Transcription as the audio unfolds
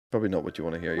probably not what you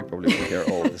want to hear. You probably want to hear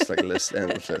all this like endless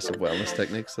list of wellness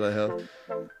techniques that I have.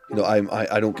 You know,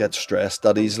 I don't get stressed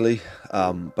that easily,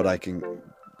 but I can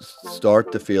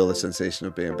start to feel the sensation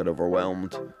of being a bit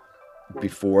overwhelmed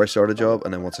before I start a job,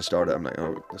 and then once I start it, I'm like,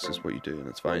 oh, this is what you do, and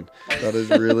it's fine. That is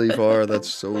really far. That's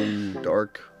so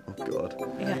dark. Oh God.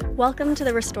 Yeah. Welcome to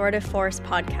the Restorative Force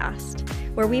podcast,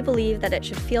 where we believe that it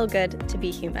should feel good to be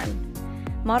human.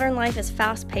 Modern life is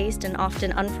fast-paced and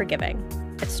often unforgiving.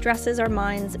 It stresses our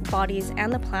minds, bodies,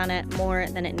 and the planet more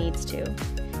than it needs to.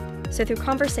 So through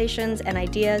conversations and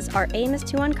ideas, our aim is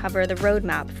to uncover the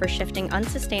roadmap for shifting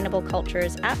unsustainable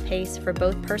cultures at pace for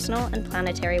both personal and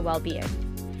planetary well-being.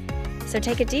 So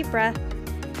take a deep breath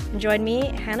and join me,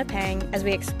 Hannah Pang, as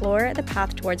we explore the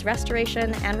path towards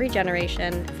restoration and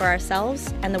regeneration for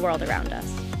ourselves and the world around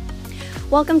us.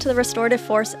 Welcome to the Restorative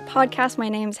Force podcast. My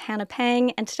name's Hannah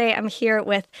Pang, and today I'm here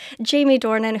with Jamie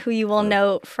Dornan, who you will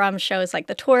know from shows like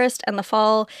The Tourist and The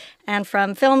Fall, and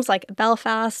from films like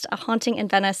Belfast, A Haunting in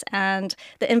Venice, and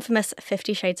the infamous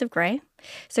 50 Shades of Grey.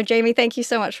 So Jamie, thank you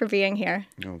so much for being here.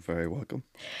 You're very welcome.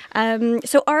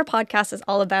 So our podcast is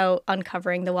all about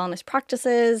uncovering the wellness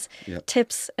practices,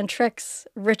 tips and tricks,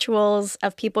 rituals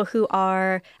of people who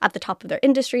are at the top of their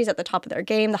industries, at the top of their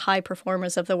game, the high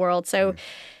performers of the world. So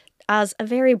as a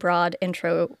very broad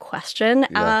intro question,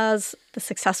 as the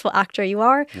successful actor you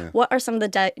are, what are some of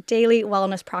the daily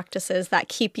wellness practices that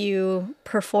keep you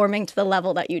performing to the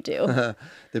level that you do?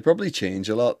 They probably change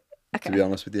a lot, to be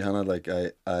honest with you, Hannah. Like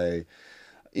I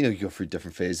you know, you go through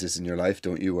different phases in your life,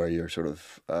 don't you, where you're sort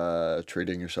of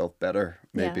treating yourself better,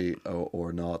 maybe,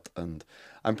 or not. And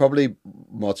I'm probably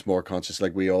much more conscious,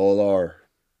 like we all are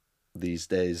these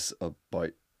days,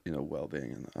 about, you know,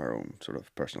 well-being and our own sort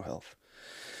of personal health.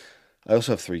 I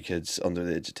also have 3 kids under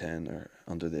the age of 10 or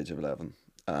under the age of 11,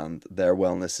 and their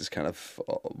wellness is kind of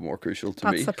more crucial to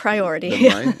me. That's the priority.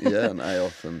 Than mine. Yeah, and I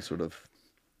often sort of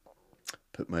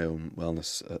put my own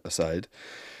wellness aside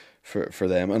for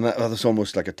them. And that's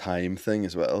almost like a time thing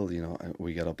as well. You know,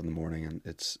 we get up in the morning and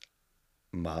it's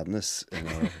madness in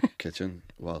our kitchen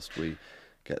whilst we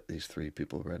get these 3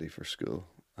 people ready for school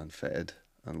and fed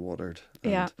and watered.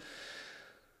 And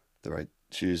the right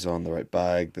shoes on, the right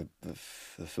bag, the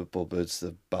football boots,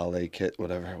 the ballet kit,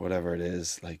 whatever it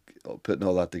is, like putting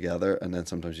all that together. And then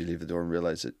sometimes you leave the door and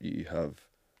realize that you have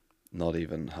not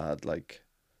even had like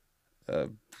a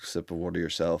sip of water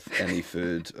yourself, any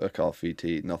food, a coffee,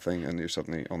 tea, nothing, and you're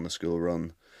suddenly on the school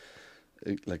run,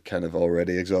 like kind of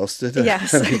already exhausted.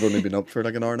 Yes. And you've only been up for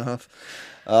like an hour and a half.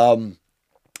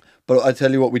 But I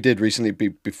tell you what we did recently,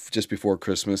 just before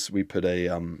Christmas, we put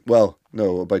about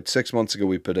 6 months ago,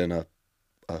 we put in a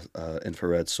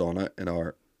infrared sauna in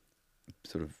our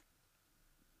sort of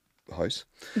house.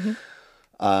 Mm-hmm.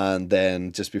 And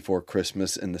then just before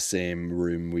Christmas, in the same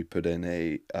room, we put in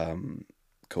a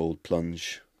cold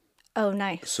plunge. Oh,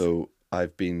 nice. So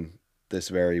this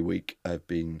very week, I've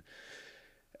been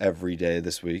every day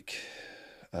this week.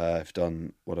 I've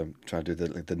done what I'm trying to do,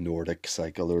 the Nordic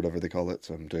cycle or whatever they call it.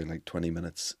 So I'm doing like 20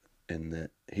 minutes in the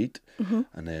heat, and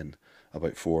then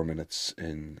about 4 minutes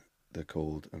in the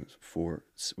cold, and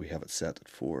we have it set at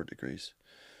 4 degrees.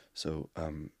 So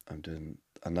I'm doing,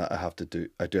 and I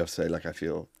do have to say, like, I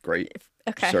feel great.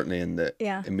 Okay. Certainly in the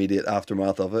immediate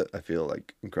aftermath of it, I feel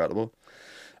like incredible.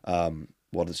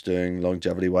 What it's doing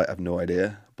longevity wise, I have no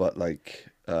idea, but like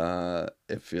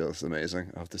it feels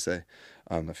amazing, I have to say.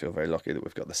 And I feel very lucky that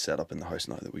we've got the setup in the house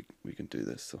now that we can do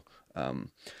this. So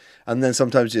and then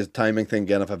sometimes the timing thing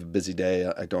again, if I have a busy day,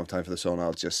 I don't have time for the sauna,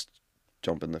 I'll just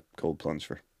jump in the cold plunge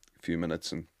for a few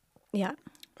minutes and I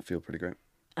feel pretty great.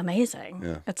 Amazing.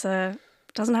 Yeah.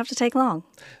 Doesn't have to take long.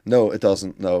 No, it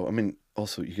doesn't. No. I mean,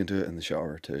 also you can do it in the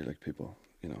shower too, like people,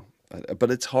 you know.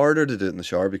 But it's harder to do it in the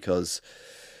shower because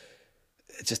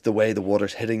it's just the way the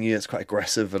water's hitting you. It's quite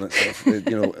aggressive, and it's you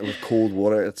know, with cold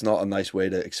water, it's not a nice way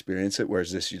to experience it.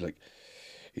 Whereas this, you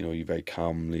very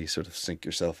calmly sort of sink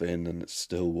yourself in, and it's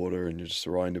still water, and you're just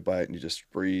surrounded by it, and you just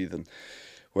breathe. And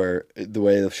where the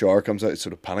way the shower comes out, it's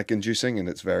sort of panic inducing, and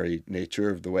it's very nature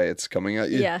of the way it's coming at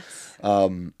you. Yes.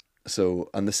 So,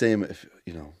 and the same if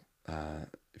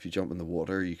if you jump in the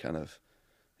water, you kind of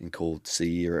in cold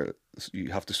sea, or you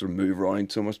have to sort of move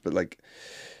around so much, but like.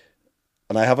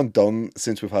 And I haven't done,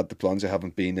 since we've had the plunge, I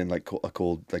haven't been in like a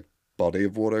cold like body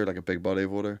of water, like a big body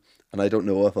of water. And I don't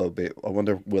know if I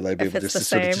wonder, will I be able just to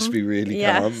sort of just be really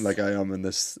calm like I am in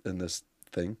this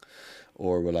thing?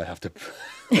 Or will I have to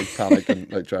like panic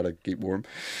and like try to keep warm?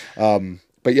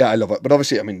 But yeah, I love it. But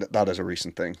obviously, I mean, that is a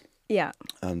recent thing. Yeah.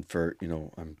 And for,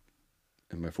 I'm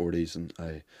in my 40s, and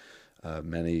I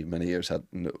many years had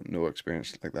no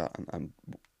experience like that. And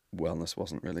wellness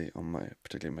wasn't really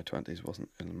particularly in my 20s, wasn't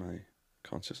in my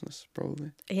consciousness,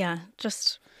 probably. Yeah,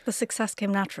 just the success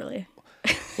came naturally.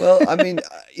 Well, I mean,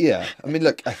 yeah. I mean,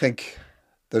 look, I think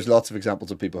there's lots of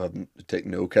examples of people who have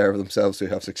taken no care of themselves who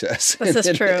have success This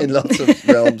is true. in lots of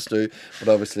realms too. But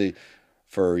obviously,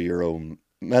 for your own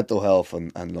mental health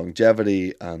and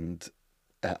longevity and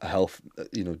health,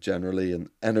 generally, and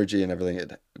energy and everything,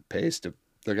 it pays to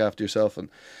look after yourself.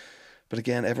 But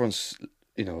again, everyone's,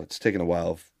 it's taken a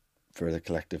while for the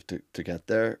collective to get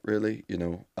there, really.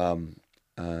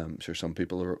 I'm sure some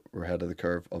people were ahead of the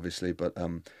curve, obviously, but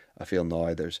I feel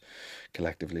now there's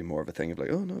collectively more of a thing of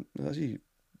like, oh no, you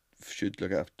should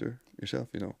look after yourself,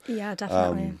 Yeah,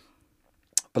 definitely.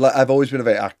 But like, I've always been a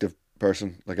very active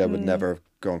person. Like I would never have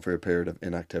gone through a period of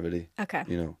inactivity. Okay.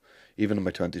 Even in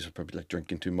my 20s, I was probably like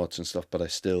drinking too much and stuff, but I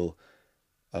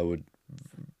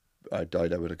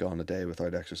doubt I would have gone a day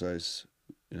without exercise,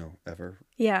 ever.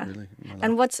 Yeah. Really.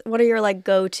 And what are your like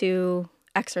go-to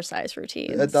exercise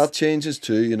routines? That changes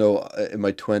too. In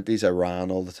my 20s, I ran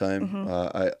all the time.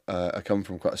 I come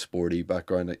from quite a sporty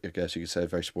background. I guess you could say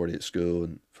very sporty at school,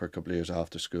 and for a couple of years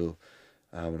after school,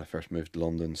 when I first moved to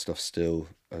London, I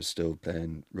was still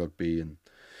playing rugby and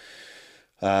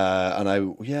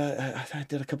I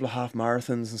did a couple of half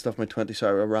marathons and stuff in my 20s. So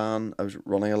I was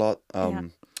running a lot.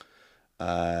 And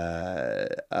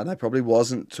I probably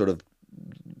wasn't sort of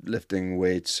lifting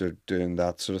weights or doing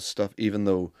that sort of stuff, even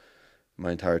though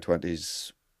my entire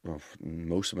 20s, well,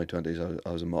 most of my 20s,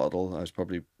 I was a model. I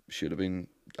probably should have been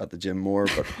at the gym more,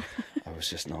 but I was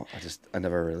just not. I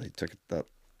never really took it that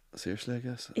seriously, I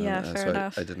guess. Yeah, fair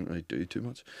enough. I didn't really do too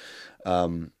much.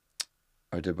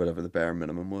 I did whatever the bare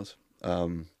minimum was.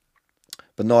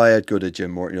 But now I'd go to the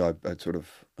gym more. I'd sort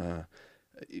of,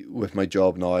 with my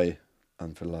job now,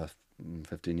 and for the last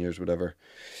 15 years, whatever,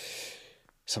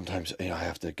 sometimes, I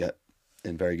have to get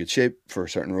in very good shape for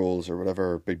certain roles or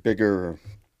whatever, or bigger or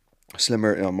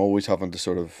slimmer. I'm always having to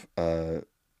sort of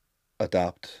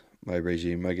adapt my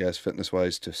regime, I guess, fitness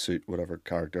wise, to suit whatever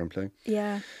character I'm playing.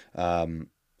 Yeah.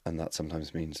 And that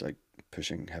sometimes means like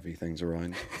pushing heavy things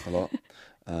around a lot.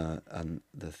 And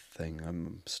the thing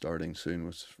I'm starting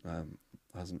soon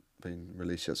hasn't been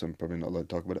released yet, so I'm probably not allowed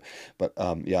to talk about it. But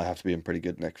I have to be in pretty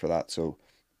good nick for that. So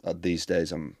these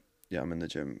days I'm in the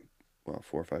gym 4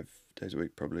 or 5 days a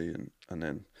week probably, and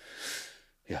then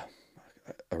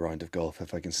a round of golf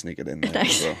if I can sneak it in there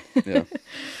as well. Yeah.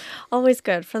 Always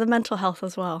good for the mental health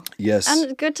as well. Yes.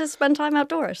 And good to spend time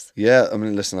outdoors. Yeah, I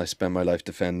mean, listen, I spend my life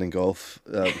defending golf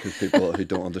because people who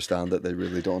don't understand it, they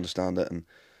really don't understand it. And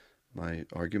my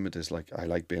argument is like, I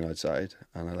like being outside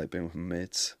and I like being with my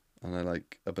mates and I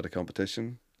like a bit of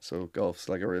competition. So golf's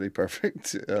like a really perfect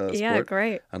sport. Yeah,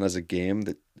 great. And as a game,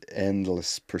 the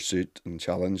endless pursuit and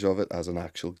challenge of it as an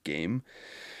actual game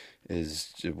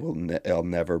I'll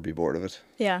never be bored of it.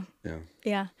 Yeah. Yeah.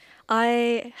 Yeah.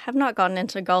 I have not gotten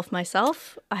into golf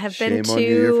myself. I have been to... Shame on you.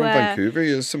 You're from Vancouver.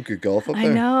 There's some good golf up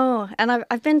there. I know. And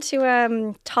I've been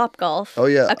to Top Golf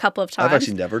a couple of times. I've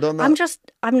actually never done that.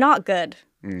 I'm not good.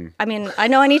 I mean, I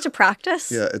know I need to practice.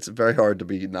 Yeah, it's very hard to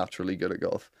be naturally good at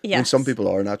golf. Yes. I mean, some people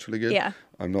are naturally good. Yeah.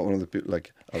 I'm not one of the people,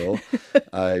 like, at all.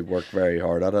 I work very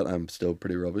hard at it. I'm still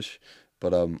pretty rubbish,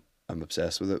 but I'm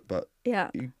obsessed with it. But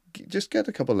you just get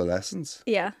a couple of lessons.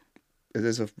 Yeah. It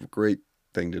is a great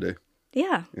thing to do.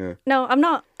 Yeah. Yeah. No,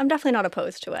 I'm definitely not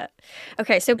opposed to it.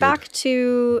 Okay, so back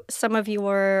to some of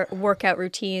your workout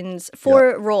routines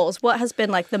for roles. What has been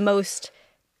like the most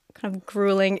kind of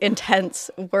grueling,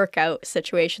 intense workout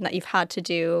situation that you've had to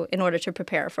do in order to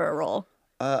prepare for a role?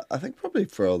 I think probably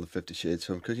for all the 50 Shades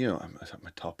film, because, I had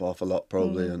my top off a lot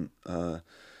probably and,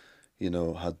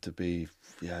 had to be,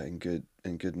 in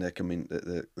good nick. I mean,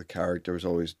 the character was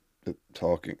always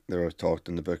talking, they always talked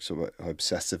in the books about how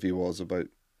obsessive he was about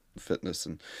fitness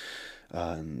and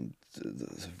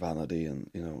the vanity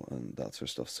and, and that sort of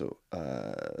stuff. So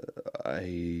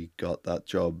I got that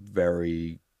job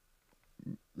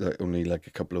only like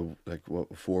a couple of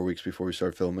 4 weeks before we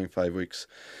started filming, 5 weeks.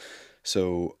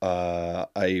 So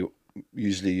I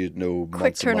usually you'd know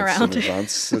months and months in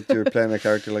advance that you're playing a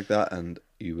character like that, and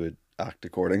you would act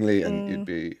accordingly, and you'd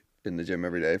be in the gym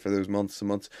every day for those months and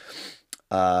months.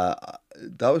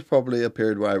 That was probably a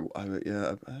period where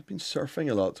I've been surfing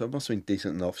a lot, so I must have been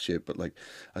decent enough shape. But like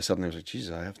I suddenly was like,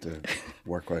 Jesus, I have to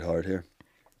work quite hard here,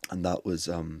 and that was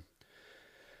I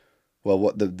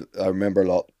remember a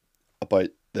lot about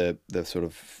the sort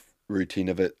of routine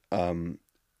of it.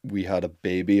 We had a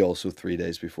baby also 3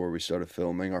 days before we started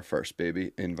filming our first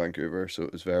baby in Vancouver, so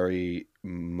it was very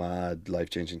mad,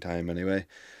 life-changing time anyway.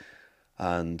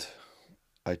 And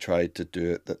I tried to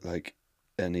do it that like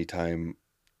any time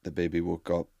the baby woke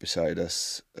up beside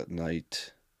us at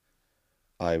night,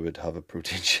 I would have a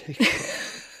protein shake.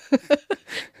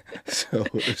 So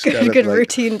it was Good, kind of good like,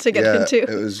 routine to get yeah, into.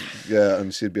 it was, yeah,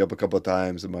 and she'd be up a couple of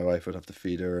times, and my wife would have to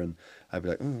feed her, and I'd be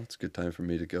like, oh, it's a good time for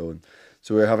me to go. And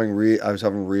so we were having I was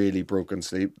having really broken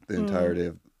sleep the entirety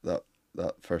of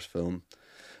that first film,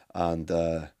 and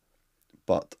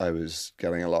but I was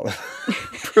getting a lot of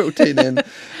protein in,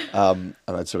 and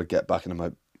I'd sort of get back into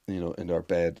my, into our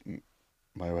bed.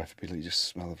 My wife would be like, "You just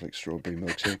smell of like strawberry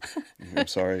milkshake." I'm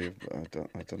sorry, I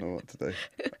don't know what to do.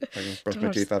 I can brush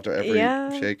my teeth after every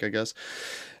shake, I guess.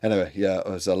 Anyway, yeah, it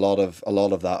was a lot of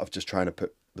that of just trying to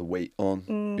put the weight on,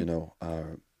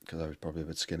 because I was probably a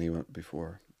bit skinny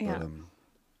before. Yeah. But,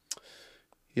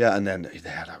 yeah, and then they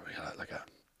had like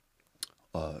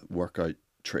a workout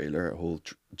trailer, a whole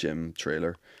gym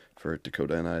trailer for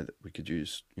Dakota and I that we could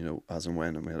use, as and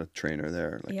when, and we had a trainer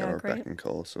there, like at our beck and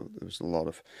call. So there was a lot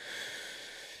of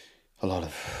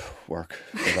work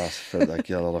for that, for like,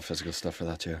 a lot of physical stuff for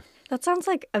that, yeah. That sounds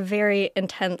like a very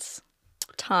intense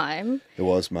time. It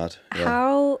was mad.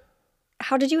 Yeah.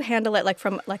 How did you handle it, like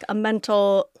from like a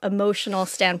mental, emotional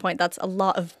standpoint? That's a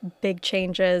lot of big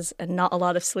changes and not a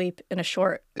lot of sleep in a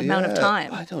short amount of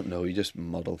time. I don't know. You just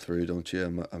muddle through, don't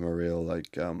you? I'm a real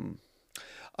like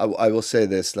I will say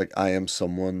this, like I am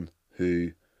someone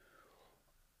who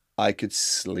I could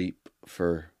sleep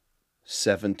for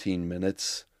 17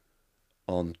 minutes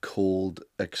on cold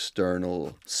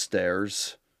external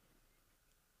stairs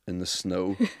in the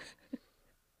snow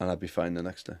and I'd be fine the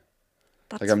next day.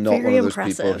 That's like I'm not one of those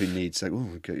impressive. people who needs like,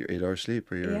 oh, get your 8 hours sleep,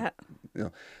 or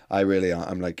your, I really am.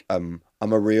 I'm like, I'm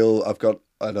a real,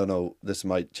 I don't know, this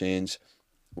might change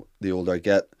the older I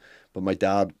get, but my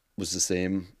dad was the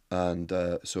same, and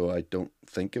so I don't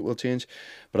think it will change,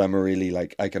 but I'm a really,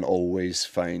 like, I can always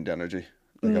find energy.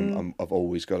 Like I've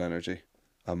always got energy.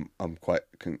 I'm quite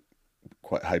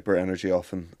hyper energy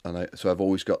often, and I've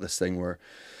always got this thing where,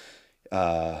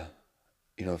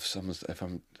 if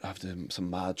I'm after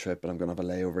some mad trip and I'm gonna have a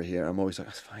layover here, I'm always like,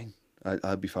 that's fine.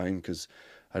 I'll be fine, because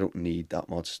I don't need that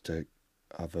much to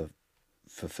have a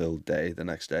fulfilled day the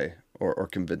next day, or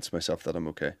convince myself that I'm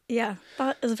okay. Yeah,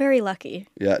 that is very lucky.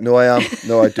 Yeah, no, I am.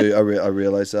 No, I do. I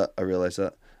realize that.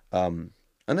 And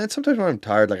then sometimes when I'm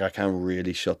tired, like I can't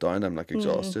really shut down. I'm like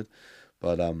exhausted,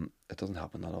 but it doesn't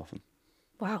happen that often.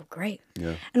 Wow, great.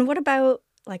 Yeah. And what about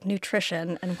like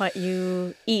nutrition and what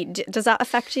you eat? Does that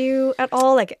affect you at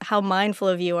all? Like, how mindful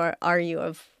of you are you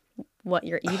of what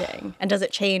you're eating? And does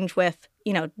it change with,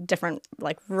 different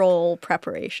like role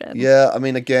preparation? Yeah, I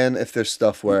mean, again, if there's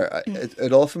stuff where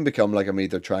it often become like I'm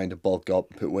either trying to bulk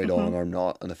up, put weight on, or I'm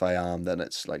not. And if I am, then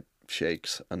it's like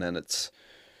shakes, and then it's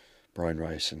brown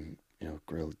rice and,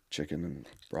 grilled chicken and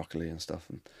broccoli and stuff.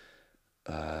 And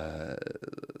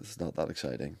it's not that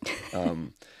exciting.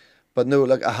 But no,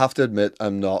 like I have to admit,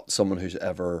 I'm not someone who's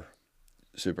ever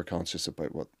super conscious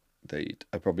about what they eat.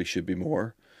 I probably should be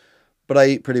more, but I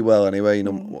eat pretty well anyway.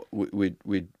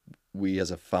 We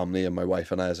as a family, and my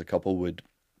wife and I as a couple would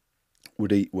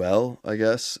eat well, I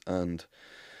guess. And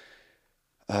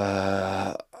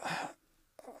I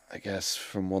guess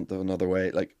from one to another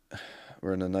way, like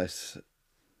we're in a nice,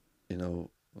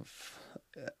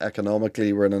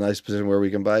 economically we're in a nice position where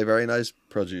we can buy very nice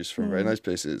produce from very nice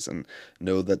places, and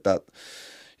know that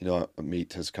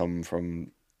meat has come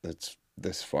from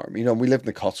this farm. We lived in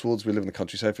the Cotswolds, we lived in the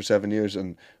countryside for 7 years,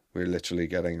 and we're literally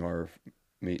getting our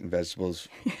meat and vegetables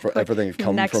for everything have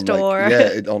come next from door.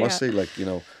 Like, honestly, like,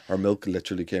 our milk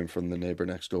literally came from the neighbor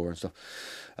next door and stuff,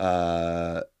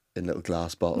 in little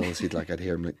glass bottles. I'd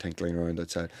hear him like tinkling around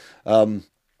outside.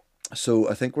 So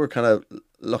I think we're kind of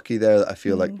lucky there that I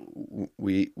feel like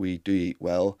we do eat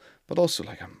well, but also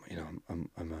like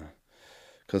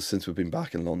because since we've been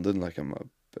back in London, like I'm a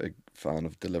big fan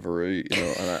of Deliveroo,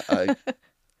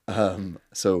 and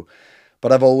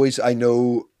but I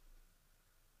know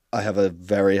I have a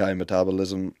very high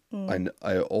metabolism.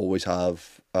 I always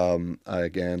have. I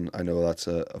know that's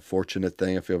a fortunate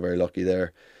thing. I feel very lucky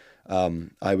there.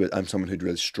 I'm someone who'd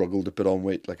really struggle to put on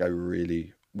weight. Like I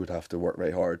really would have to work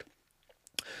very hard.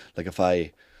 Like if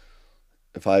I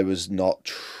was not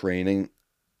training,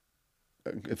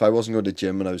 if I wasn't going to the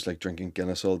gym and I was like drinking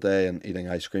Guinness all day and eating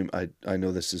ice cream, I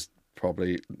know this is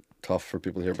probably tough for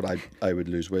people here, but I would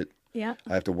lose weight. Yeah.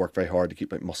 I have to work very hard to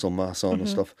keep like muscle mass on and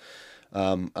stuff.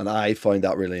 And I find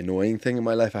that really annoying thing in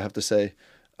my life, I have to say.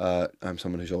 I'm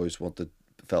someone who's always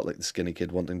felt like the skinny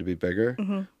kid wanting to be bigger.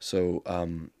 So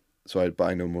but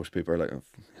I know most people are like, oh,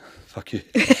 fuck you.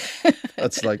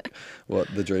 That's like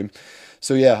the dream.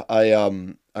 So yeah, I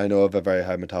know I have a very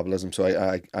high metabolism, so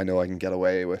I know I can get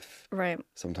away with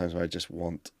sometimes when I just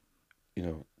want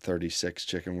 36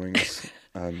 chicken wings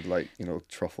and like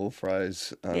truffle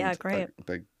fries and great. like,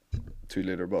 big 2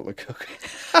 liter bottle of Coke.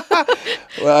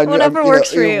 Well, Whatever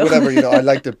works for you. Whatever, I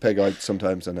like to pig out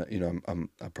sometimes, and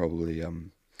I probably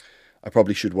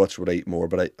should watch what I eat more,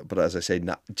 but as I say,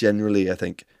 generally I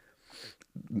think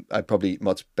I probably eat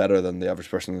much better than the average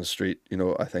person on the street.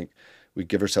 I think we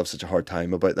give ourselves such a hard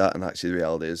time about that, and actually the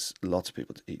reality is lots of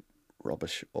people eat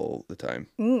rubbish all the time.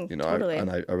 Totally.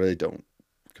 I really don't,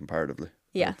 comparatively.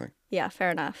 Yeah, yeah, fair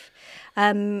enough.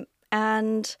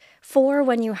 And for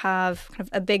when you have kind of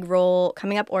a big role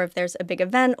coming up, or if there's a big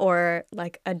event or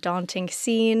like a daunting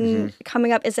scene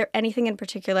coming up, is there anything in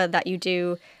particular that you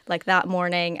do like that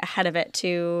morning ahead of it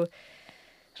to,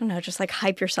 I don't know, just like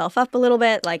hype yourself up a little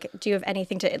bit? Like, do you have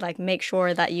anything to like make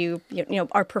sure that you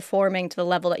are performing to the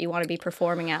level that you want to be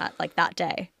performing at like that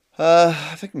day?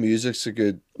 I think music's a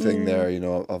good thing there.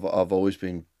 I've always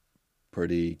been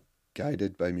pretty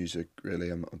guided by music, really.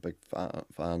 I'm a big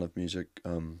fan of music.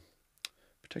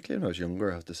 Particularly when I was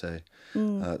younger, I have to say.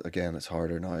 Again, it's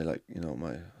harder now. Like,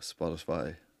 my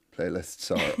Spotify playlists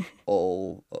are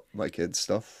all my kids'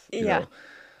 stuff. You know,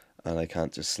 and I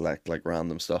can't just select like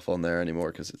random stuff on there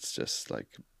anymore because it's just like,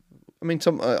 I mean,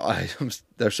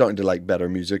 they're starting to like better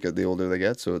music the older they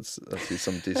get, so I see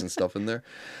some decent stuff in there.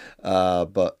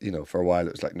 But for a while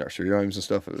it was like nursery rhymes and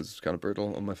stuff. It was kind of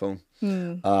brutal on my phone.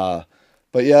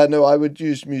 But yeah, no, I would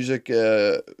use music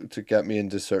to get me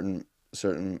into certain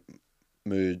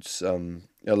moods.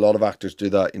 A lot of actors do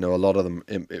that. A lot of them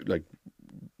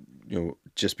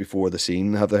just before the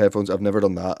scene have their headphones. I've never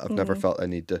done that. I've never felt I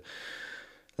need to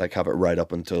like have it right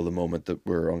up until the moment that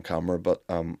we're on camera. But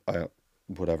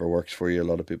whatever works for you. A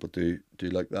lot of people do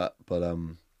like that. But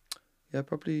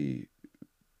probably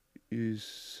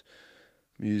use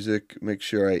music. Make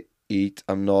sure I eat.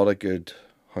 I'm not a good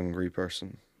hungry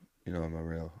person. I'm a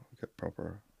real get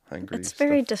proper hungry. It's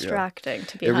very distracting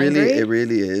to be hungry. Really, it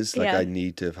really is. Like I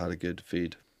need to have had a good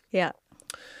feed. Yeah.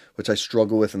 Which I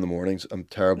struggle with in the mornings. I'm a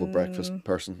terrible breakfast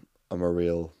person. I'm a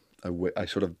real. I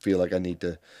sort of feel like I need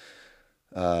to.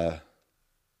 I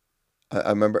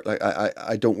remember like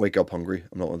I don't wake up hungry.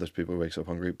 I'm not one of those people who wakes up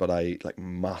hungry. But I eat like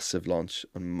massive lunch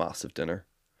and massive dinner.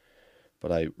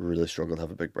 But I really struggle to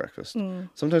have a big breakfast.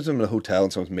 Sometimes I'm in a hotel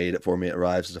and someone's made it for me. It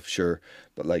arrives, sure.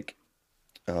 But like.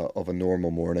 Of a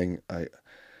normal morning, I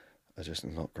just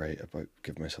am not great about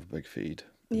giving myself a big feed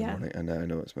in the morning. And I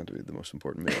know it's meant to be the most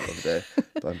important meal of the day,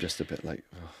 but I'm just a bit like,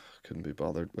 couldn't be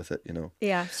bothered with it,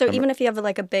 Yeah. So even if you have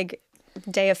like a big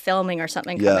day of filming or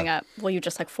something coming up, will you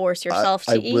just like force yourself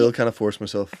to eat? I will kind of force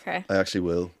myself. Okay. I actually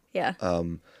will. Yeah.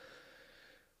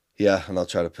 Yeah, and I'll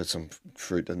try to put some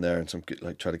fruit in there and some good,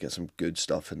 like try to get some good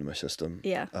stuff into my system.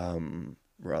 Yeah.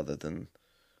 Rather than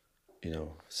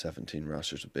 17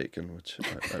 rashers of bacon, which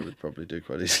I would probably do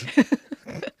quite easily.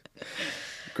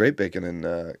 Great bacon in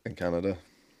Canada.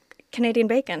 Canadian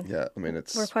bacon. Yeah, I mean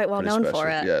we're quite well known special. for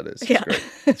it. Yeah, it is. Yeah. It's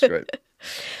great. It's great.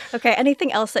 Okay,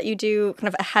 anything else that you do kind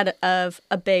of ahead of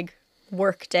a big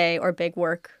work day or big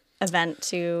work event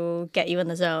to get you in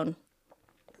the zone?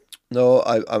 No,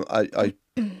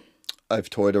 I've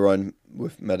toyed around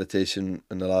with meditation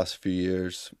in the last few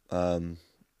years, and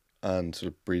sort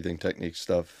of breathing technique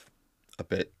stuff. A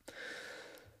bit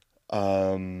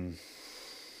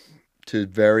to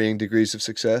varying degrees of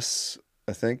success,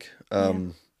 I think.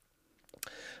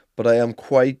 But I am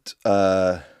quite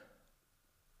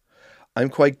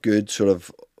good sort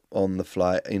of on the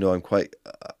fly. I'm quite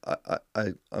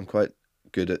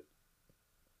good at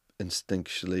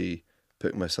instinctively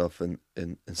putting myself in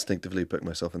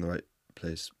the right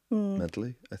place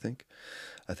mentally, I think.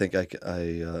 I think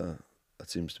that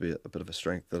seems to be a bit of a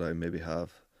strength that I maybe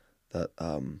have. That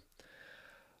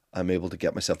I'm able to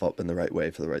get myself up in the right way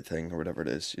for the right thing or whatever it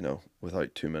is,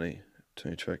 without too many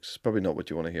tricks. Probably not what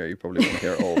you want to hear. You probably want to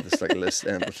hear all this like endless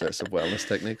list of wellness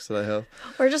techniques that I have.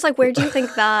 Or just like, where do you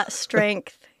think that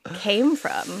strength came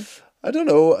from? I don't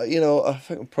know. I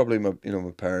think probably my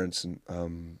parents and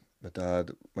my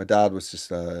dad. My dad was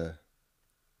just I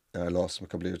lost him a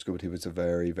couple of years ago, but he was a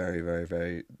very, very, very,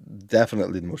 very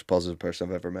definitely the most positive person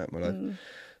I've ever met in my life.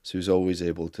 So he was always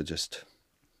able to just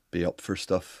be up for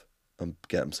stuff and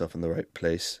get himself in the right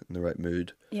place, in the right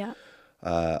mood. Yeah.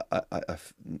 I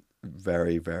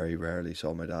very, very rarely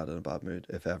saw my dad in a bad mood,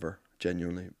 if ever.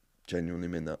 Genuinely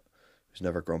mean that. He was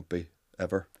never grumpy,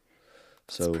 ever.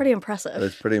 So it's pretty impressive.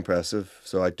 It's pretty impressive.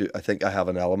 So I think I have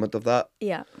an element of that.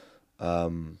 Yeah.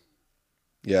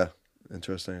 Yeah.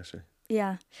 Interesting, actually.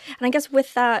 Yeah. And I guess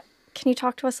with that, can you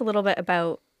talk to us a little bit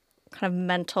about kind of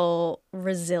mental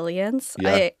resilience?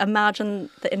 Yeah. I imagine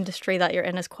the industry that you're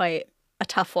in is quite a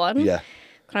tough one. Yeah.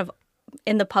 Kind of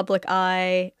in the public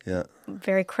eye. Yeah.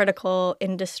 Very critical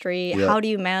industry. Yeah. How do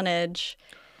you manage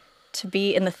to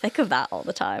be in the thick of that all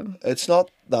the time? It's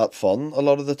not that fun a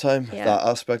lot of the time, Yeah. that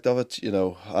aspect of it, you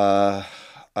know.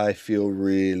 I feel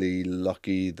really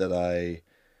lucky that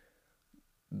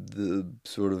the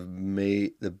sort of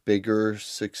the bigger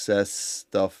success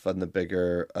stuff and the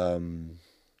bigger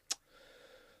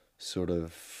sort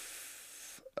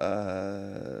of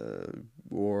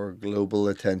more global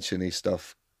attention-y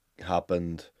stuff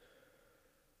happened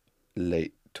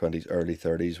late 20s, early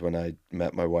 30s, when I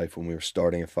met my wife, when we were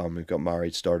starting a family, got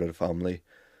married, started a family.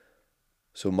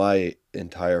 So my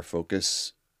entire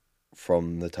focus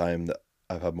from the time that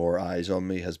I've had more eyes on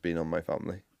me has been on my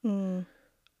family.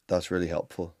 That's really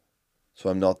helpful. So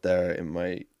I'm not there in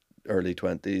my early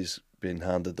 20s being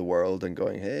handed the world and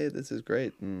going, hey, this is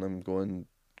great, and I'm going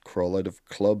crawl out of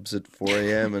clubs at 4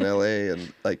 a.m. in LA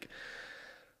and like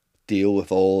deal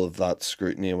with all of that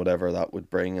scrutiny and whatever that would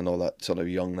bring, and all that sort of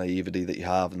young naivety that you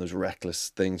have, and those reckless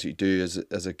things you do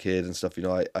as a kid and stuff. You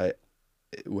know, I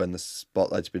when the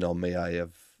spotlight's been on me, I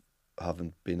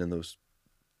haven't been in those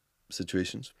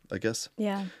situations, I guess.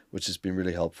 Yeah. Which has been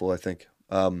really helpful, I think.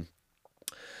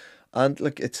 And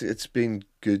like it's been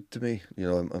good to me. You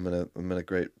know, I'm in a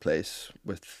great place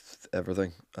with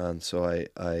everything, and so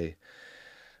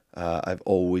I've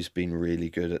always been really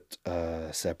good at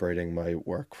separating my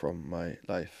work from my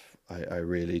life. I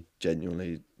really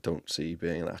genuinely don't see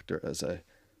being an actor as a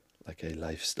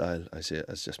lifestyle. I see it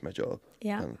as just my job.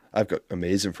 Yeah. And I've got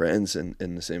amazing friends in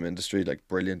the same industry, like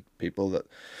brilliant people that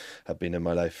have been in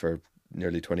my life for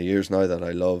nearly 20 years now, that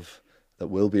I love, that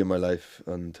will be in my life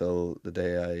until the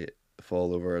day I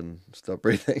fall over and stop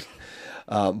breathing.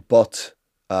 But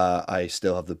I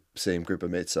still have the same group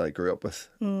of mates that I grew up with,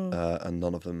 and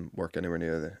none of them work anywhere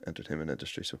near the entertainment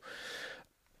industry. So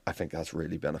I think that's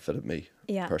really benefited me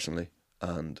personally.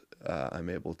 And I'm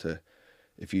able to,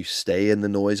 if you stay in the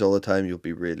noise all the time, you'll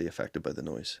be really affected by the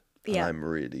noise. And I'm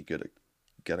really good at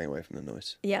getting away from the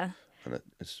noise. Yeah. And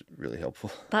it's really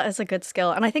helpful. That is a good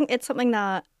skill. And I think it's something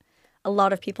that a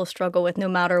lot of people struggle with, no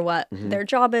matter what their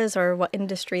job is or what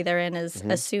industry they're in, is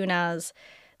as soon as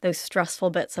those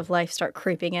stressful bits of life start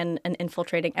creeping in and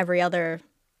infiltrating every other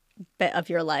bit of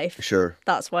your life. Sure.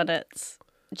 That's when it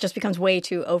just becomes way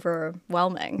too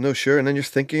overwhelming. No, sure. And then you're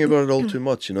thinking about it all too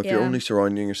much. You know, if you're only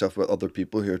surrounding yourself with other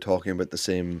people who are talking about the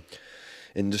same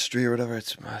industry or whatever,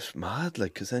 it's mad.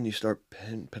 Like, because then you start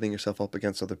pitting yourself up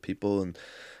against other people, and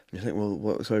you think, well,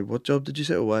 what job did you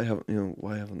say? Why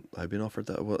haven't I been offered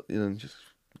that? What, you know, just,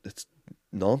 it's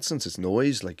nonsense. It's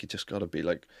noise. Like, you just got to be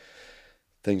like,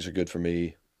 things are good for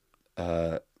me.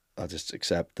 I'll just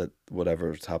accept that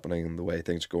whatever's happening and the way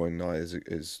things are going now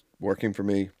is working for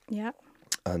me. Yeah.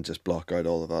 And just block out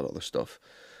all of that other stuff,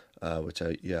 which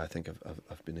I think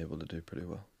I've been able to do pretty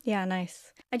well. Yeah,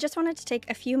 nice. I just wanted to take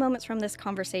a few moments from this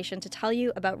conversation to tell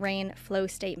you about Rain Flow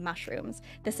State mushrooms.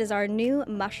 This is our new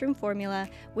mushroom formula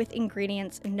with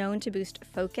ingredients known to boost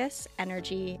focus,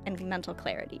 energy, and mental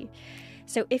clarity.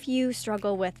 So if you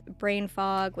struggle with brain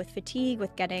fog, with fatigue,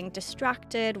 with getting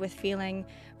distracted, with feeling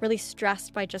really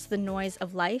stressed by just the noise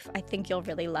of life, I think you'll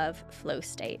really love Flow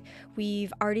State.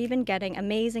 We've already been getting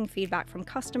amazing feedback from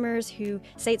customers who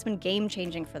say it's been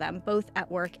game-changing for them, both at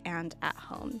work and at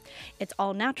home. It's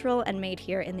all natural and made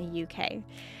here in the UK.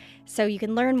 So you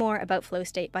can learn more about Flow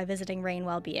State by visiting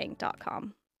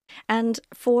rainwellbeing.com. And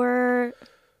for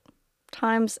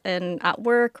times at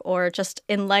work or just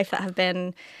in life that have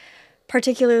been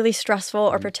particularly stressful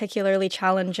or particularly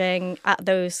challenging at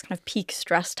those kind of peak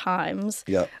stress times.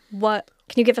 Yeah. Can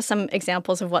you give us some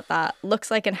examples of what that looks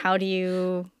like, and how do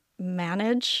you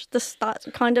manage that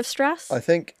kind of stress? I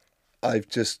think I've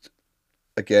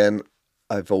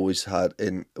always had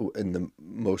in the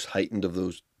most heightened of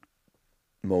those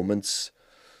moments,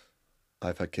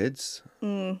 I've had kids.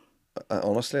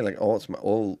 Honestly, like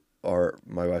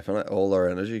my wife and I, all our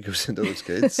energy goes into those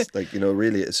kids. Like, you know,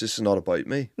 really, it's just not about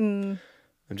me. I'm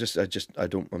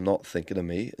not thinking of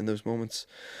me in those moments.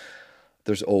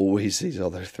 There's always these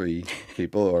other three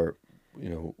people, or, you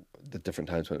know, the different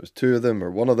times when it was two of them or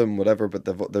one of them, whatever. But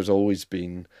there's always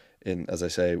been, as I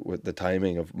say, with the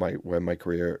timing of when my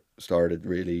career started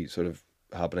really sort of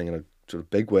happening in a sort of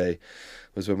big way,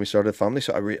 was when we started a family.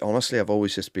 So honestly, I've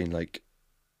always just been like,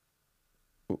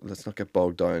 let's not get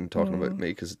bogged down talking about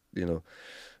me, because, you know,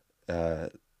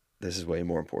 this is way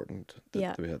more important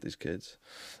that we have these kids.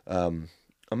 I'm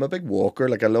a big walker.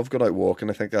 Like, I love going out walking.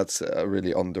 I think that's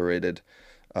really underrated.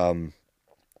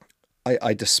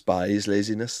 I despise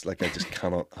laziness. Like, I just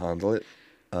cannot handle it.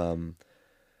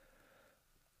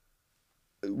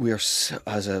 We are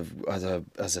as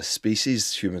a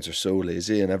species, humans are so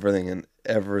lazy, and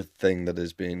everything that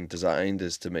is being designed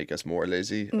is to make us more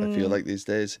lazy. I feel like these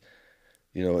days.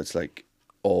 You know, it's like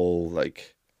all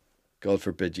like, God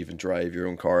forbid you even drive your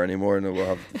own car anymore, and we'll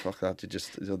have fuck that.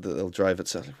 They'll drive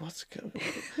itself. Like, what's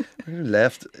we're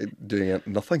left doing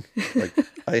nothing. Like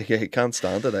I can't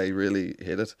stand it. I really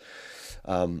hate it.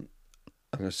 I'm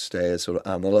gonna stay as sort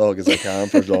of analog as I can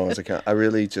for as long as I can. I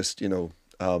really just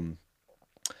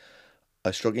I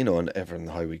struggle, and everything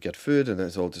how we get food, and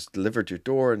it's all just delivered to your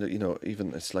door, and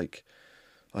even it's like,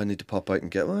 I need to pop out and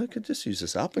get. Well, I could just use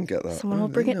this app and get that. Someone will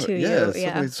bring it to you. Yeah,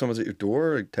 Yeah. someone's at your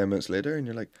door like 10 minutes later, and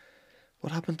you're like,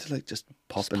 what happened to like just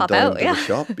popping pop down out, to yeah. the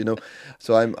shop?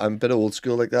 So I'm a bit old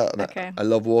school like that, and Okay. I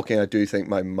love walking. I do think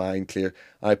my mind clear.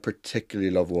 I particularly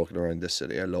love walking around this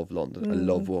city. I love London. I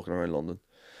love walking around London.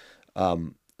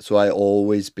 So I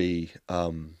always be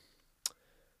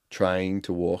trying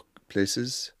to walk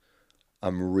places.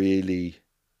 I'm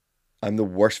the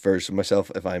worst version of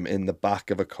myself if I'm in the back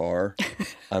of a car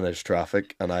and there's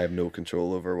traffic and I have no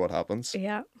control over what happens.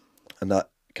 Yeah. And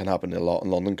that can happen a lot in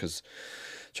London because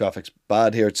traffic's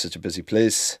bad here. It's such a busy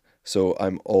place. So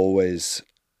I'm always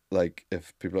like,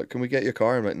 if people are like, can we get your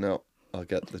car? I'm like, no, I'll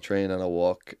get the train and I'll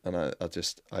walk. And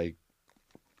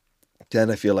then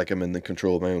I feel like I'm in the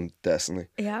control of my own destiny.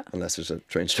 Yeah. Unless there's a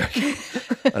train strike.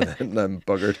 And then I'm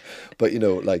buggered. But,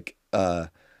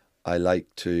 I like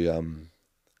to,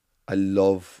 I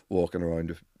love walking around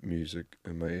with music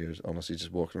in my ears. Honestly,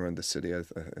 just walking around the city,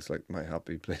 it's like my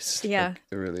happy place. Yeah. Like,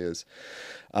 it really is.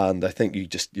 And I think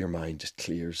your mind just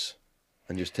clears.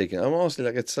 And you're just taking, I'm honestly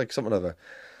like, it's like something of a,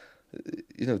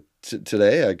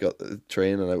 today I got the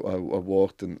train and I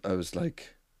walked and I was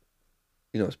like,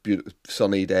 it's beautiful,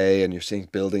 sunny day, and you're seeing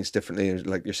buildings differently, and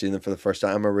like you're seeing them for the first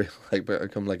time. I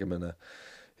become like I'm in a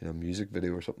music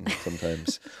video or something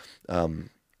sometimes.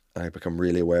 I become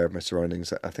really aware of my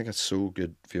surroundings. I think it's so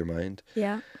good for your mind.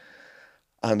 Yeah.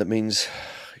 And it means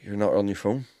you're not on your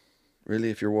phone, really,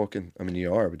 if you're walking. I mean,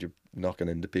 you are, but you're knocking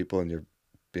into people and you're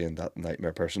being that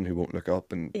nightmare person who won't look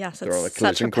up, and Yes, they're on a it's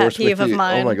such a collision pet course peeve with of you.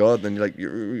 mine. Oh my God. Then you're like,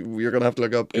 you're going to have to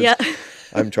look up. 'Cause Yeah.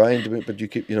 I'm trying to, but you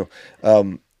keep,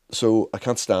 so I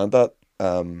can't stand that.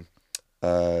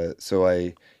 So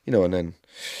I, and then,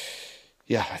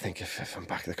 yeah, I think if I'm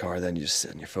back in the car, then you just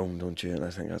sit on your phone, don't you? And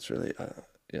I think that's really,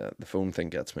 the phone thing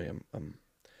gets me.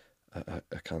 I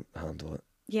can't handle it.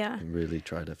 Yeah. And really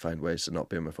try to find ways to not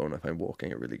be on my phone. I find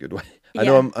walking a really good way.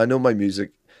 Yeah. I know my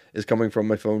music is coming from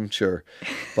my phone, sure,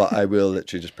 but I will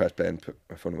literally just press play and put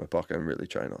my phone in my pocket and really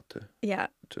try not to. Yeah.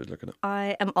 To look at it.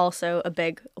 I am also a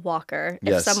big walker.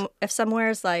 Yes. If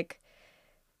somewhere's like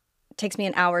takes me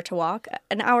an hour to walk,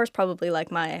 an hour is probably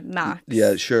like my max.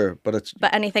 Yeah, sure, but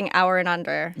anything hour and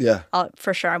under, yeah,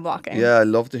 for sure I'm walking. Yeah, I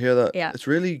love to hear that. Yeah. It's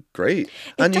really great.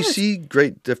 And you see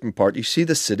great different parts. You see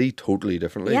the city totally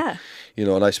differently. Yeah.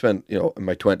 And I spent, in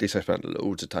my 20s, I spent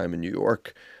loads of time in New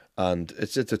York, and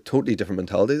it's a totally different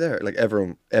mentality there. Like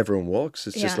everyone walks.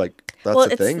 It's just like, that's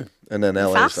the thing. And then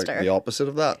LA is like the opposite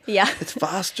of that. Yeah. It's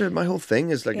faster. My whole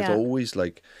thing is like, Yeah. it's always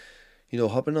like,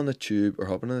 hopping on the tube or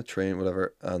hopping on a train,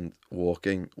 whatever, and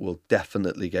walking will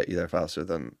definitely get you there faster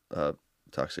than a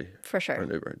taxi. For sure. Or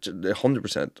an Uber.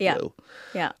 100% Yeah. will.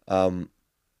 Yeah.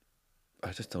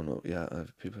 I just don't know. Yeah,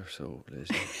 people are so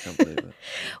lazy. I can't believe it.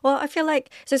 Well, I feel like,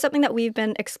 so something that we've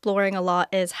been exploring a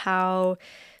lot is how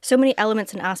so many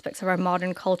elements and aspects of our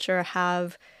modern culture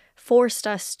have forced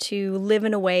us to live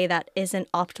in a way that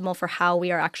isn't optimal for how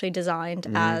we are actually designed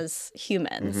as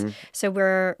humans. So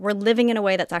we're living in a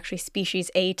way that's actually species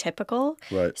atypical.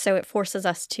 Right. So it forces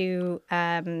us to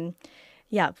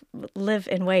live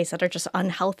in ways that are just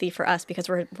unhealthy for us because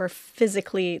we're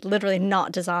physically, literally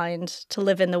not designed to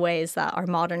live in the ways that our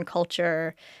modern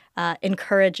culture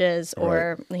encourages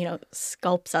or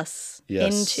sculpts us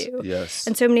into. Yes.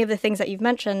 And so many of the things that you've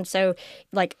mentioned, so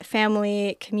like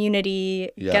family, community,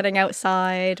 getting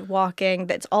outside, walking,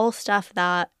 that's all stuff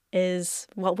that is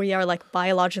what we are like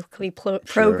biologically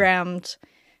programmed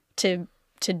to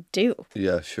do.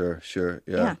 Yeah, sure.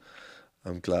 Yeah.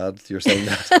 I'm glad you're saying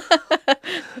that.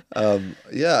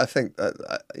 I think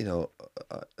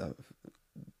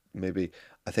maybe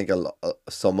I think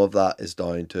some of that is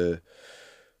down to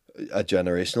a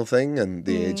generational thing and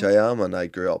the age I am, and I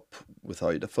grew up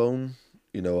without a phone.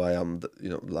 I am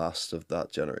the last of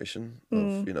that generation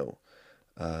of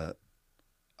I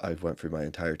went through my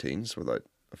entire teens without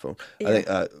a phone. Yeah. I think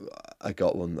I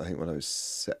got one when I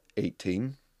was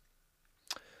 18.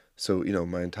 So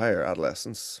my entire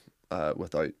adolescence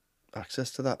without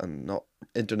access to that, and not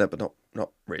internet, but not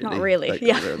really. Not really, like,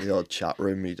 yeah. The odd chat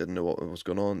room, you didn't know what was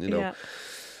going on, Yeah.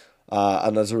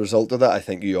 And as a result of that, I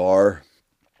think you are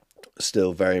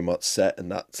still very much set in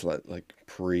that like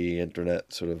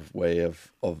pre-internet sort of way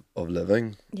of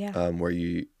living. Yeah. Where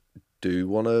you do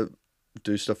want to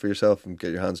do stuff for yourself and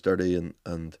get your hands dirty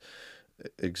and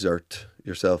exert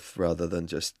yourself rather than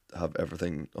just have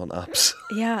everything on apps.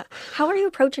 Yeah. How are you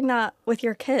approaching that with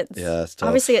your kids? Yeah, it's tough.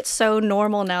 Obviously, it's so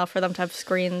normal now for them to have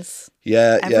screens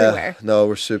Yeah. everywhere. No,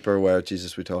 we're super aware.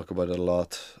 Jesus, we talk about it a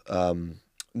lot.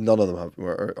 None of them have.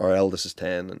 Our eldest is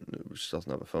 10 and she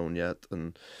doesn't have a phone yet.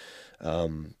 And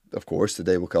of course, the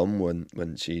day will come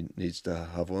when she needs to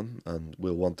have one, and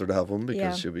we'll want her to have one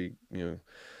because she'll be,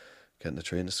 getting the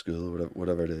train to school,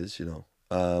 whatever it is,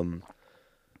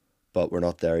 But we're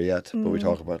not there yet. But we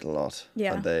talk about it a lot.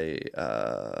 Yeah. And they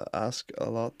ask a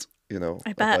lot,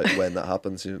 I bet. about when that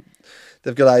happens.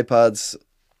 They've got iPads,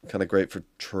 kind of great for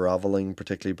traveling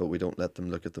particularly, but we don't let them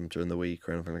look at them during the week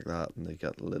or anything like that. And they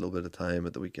get a little bit of time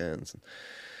at the weekends.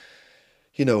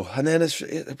 And then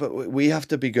but we have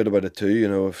to be good about it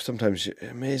too. If sometimes,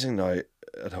 amazing now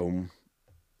at home,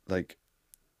 like,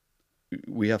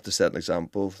 we have to set an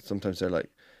example. Sometimes they're like,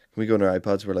 can we go on our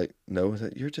iPads? We're like, no,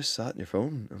 you're just sat on your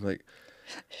phone. I'm like,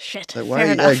 shit. like, Fair why?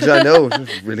 enough. I know,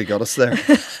 it's really got us there.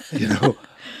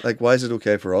 Like, why is it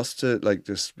okay for us to like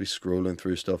just be scrolling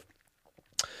through stuff?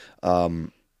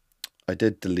 I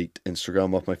did delete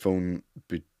Instagram off my phone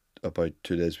about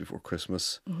 2 days before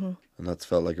Christmas, and that's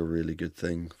felt like a really good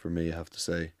thing for me, I have to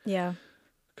say. Yeah.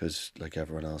 Because like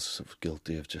everyone else, I'm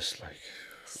guilty of just like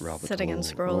rabbit Sitting hole. and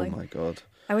scrolling. Oh my God.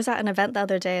 I was at an event the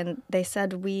other day and they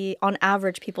said on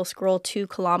average, people scroll 2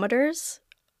 kilometers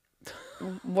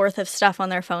worth of stuff on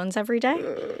their phones every day.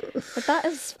 But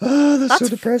that's so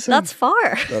depressing. That's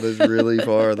far. That is really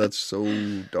far. That's so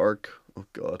dark. Oh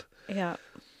God. Yeah.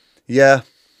 Yeah.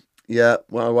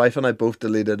 Well, my wife and I both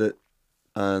deleted it,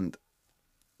 and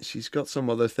she's got some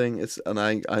other thing.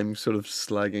 I'm sort of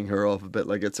slagging her off a bit,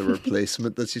 like it's a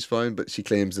replacement that she's found, but she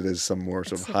claims it is some more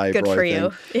sort of highbrow good for thing.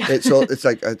 you. Yeah. It's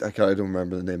like I don't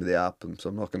remember the name of the app, and so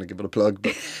I'm not going to give it a plug.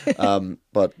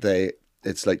 But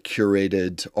it's like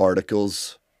curated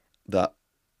articles that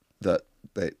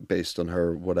they, based on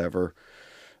her whatever,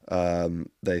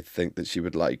 they think that she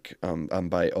would like, and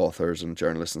by authors and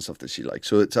journalists and stuff that she likes.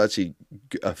 So it's actually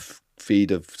a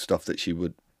feed of stuff that she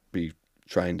would be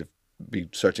trying to be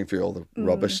searching for all the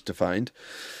rubbish to find.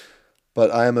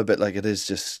 But I am a bit like, does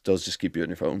just keep you on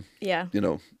your phone. Yeah.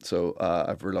 So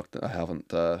I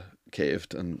haven't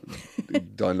caved and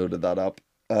downloaded that app.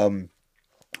 And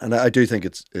I do think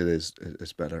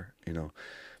it's better,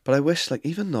 But I wish, like,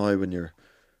 even now when you're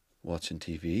watching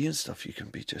TV and stuff, you can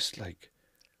be just like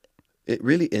it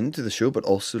really into the show, but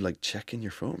also like checking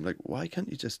your phone. Like, why can't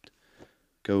you just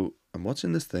go, I'm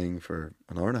watching this thing for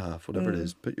an hour and a half, whatever it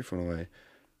is, put your phone away.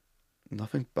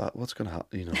 Nothing bad. What's going to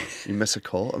happen? You miss a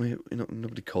call. I mean,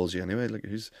 nobody calls you anyway. Like,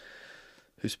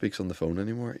 who speaks on the phone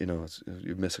anymore?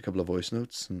 You miss a couple of voice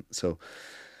notes. And so,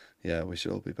 yeah, we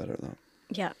should all be better at that.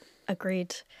 Yeah,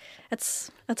 agreed.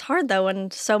 It's hard though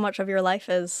when so much of your life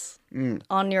is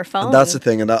on your phone. And that's the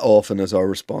thing, and that often is our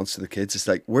response to the kids. It's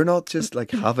like, we're not just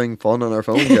like having fun on our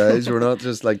phone, guys. We're not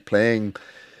just like playing,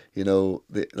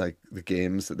 the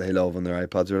games that they love on their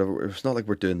iPads or whatever. It's not like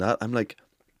we're doing that. I'm like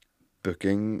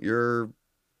booking your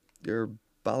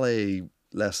ballet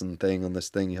lesson thing on this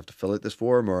thing. You have to fill out this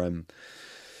form, or I'm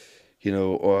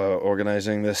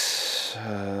organizing this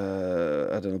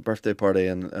birthday party,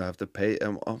 and I have to pay.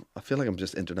 I feel like I'm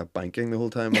just internet banking the whole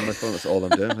time on my phone. That's all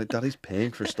I'm doing. Like, Daddy's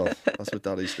paying for stuff. That's what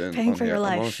Daddy's doing. Paying for here. your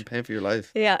life. I'm honestly paying for your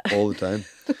life. Yeah. All the time.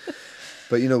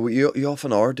 But you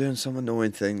often are doing some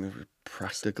annoying thing,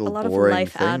 practical, a lot boring of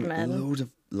life thing. admin. Loads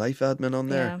of life admin on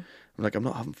there. Yeah. I'm like, I'm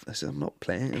not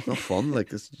playing. It's not fun. Like,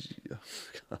 this. Oh,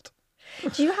 God.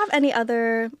 Do you have any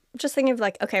other, just thinking of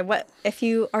like, okay, what if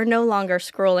you are no longer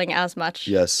scrolling as much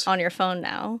on your phone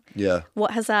now? Yeah.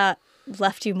 What has that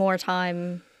left you more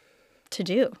time to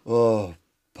do? Oh,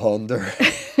 ponder.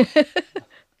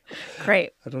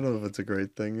 Great. I don't know if it's a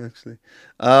great thing, actually.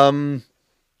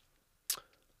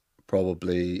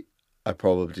 Probably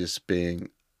just being,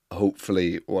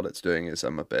 hopefully what it's doing is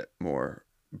I'm a bit more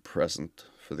present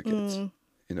for the kids, and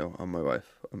my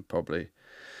wife. I'm probably,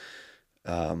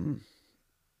 I'm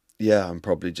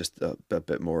probably just a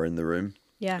bit more in the room.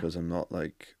 Yeah. Because I'm not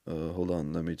like, hold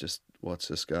on, let me just watch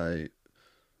this guy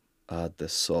add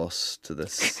this sauce to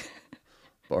this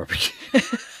barbecue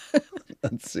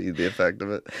and see the effect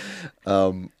of it.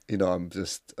 I'm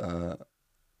just,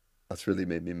 that's really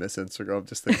made me miss Instagram,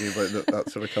 just thinking about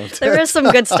that sort of content. There is some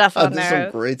good stuff on There's there.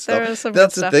 Some great stuff. There is some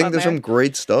That's good the stuff thing, on there's there. some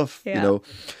great stuff, Yeah.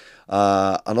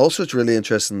 And also it's really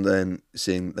interesting then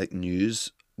seeing like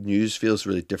news. News feels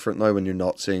really different now when you're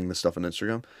not seeing the stuff on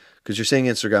Instagram, because you're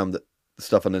seeing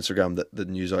stuff on Instagram that the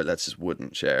news outlets just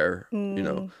wouldn't share. I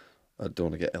don't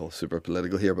want to get super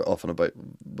political here, but often about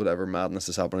whatever madness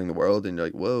is happening in the world, and you're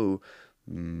like, whoa,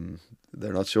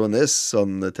 they're not showing this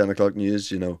on the 10 o'clock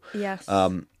news, you know. Yes.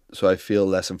 So I feel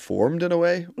less informed in a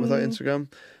way without Instagram,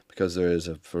 because there is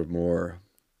a for more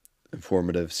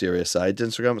informative, serious side to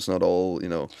Instagram. It's not all, you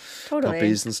know, Totally.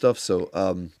 puppies and stuff. So,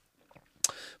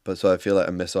 but so I feel like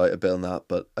I miss out a bit on that.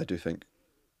 But I do think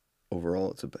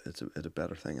overall it's a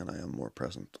better thing, and I am more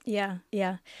present. Yeah,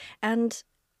 yeah. And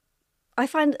I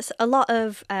find a lot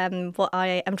of what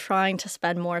I am trying to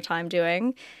spend more time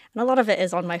doing, and a lot of it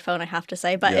is on my phone, I have to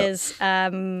say, but Yeah. is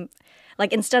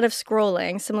like instead of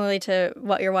scrolling, similarly to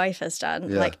what your wife has done,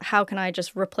 Yeah. like how can I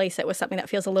just replace it with something that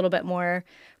feels a little bit more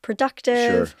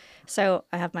productive? Sure. So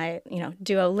I have my,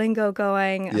 Duolingo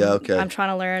going. Yeah, okay. I'm trying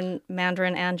to learn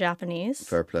Mandarin and Japanese.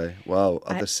 Fair play. Wow.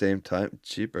 At the same time,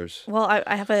 jeepers. Well,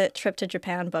 I have a trip to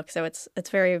Japan book, so it's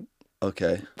very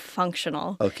Okay.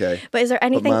 functional. Okay. But is there But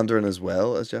anything? Mandarin as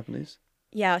well as Japanese?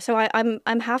 Yeah, so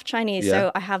I'm half Chinese, Yeah.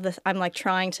 so I have this. I'm like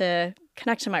trying to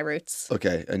connect to my roots.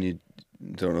 Okay. And you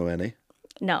don't know any?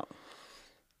 No,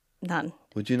 none.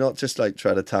 Would you not just like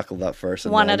try to tackle that first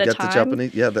and One then at a get time? the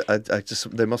Japanese? Yeah, I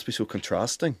just they must be so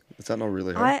contrasting. Is that not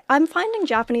really hard? I'm finding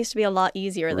Japanese to be a lot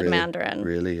easier than Really? Mandarin.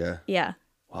 Really? Yeah. Yeah,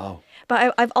 Wow.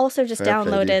 but I've also just Fair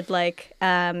play to you.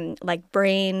 downloaded like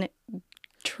brain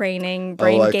training,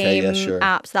 brain okay, yeah, game sure.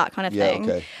 apps, that kind of Yeah.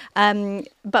 thing. Okay.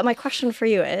 But my question for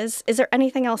you is there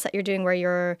anything else that you're doing where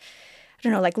you're, I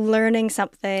don't know, like learning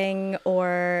something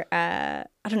or, I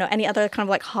don't know, any other kind of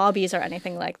like hobbies or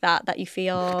anything like that you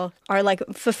feel are like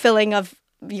fulfilling of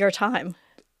your time?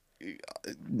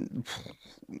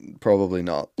 Probably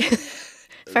not.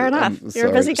 Fair enough. I'm You're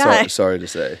a busy guy. Sorry to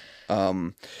say.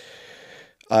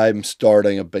 I'm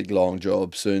starting a big long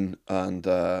job soon, and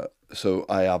so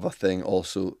I have a thing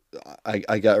also.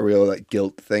 I get a real like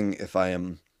guilt thing if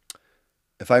I'm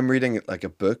reading like a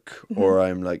book or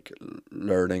I'm like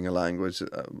learning a language.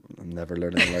 I'm never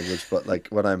learning a language, but like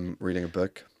when I'm reading a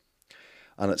book,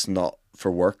 and it's not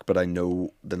for work, but I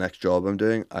know the next job I'm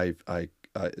doing, I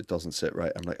it doesn't sit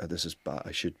right. I'm like, oh, this is bad.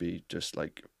 I should be just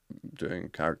like doing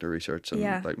character research and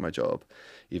Yeah. like my job,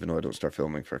 even though I don't start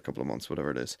filming for a couple of months,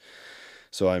 whatever it is.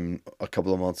 So I'm a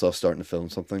couple of months off starting to film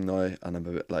something now, and I'm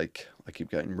a bit like, I keep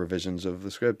getting revisions of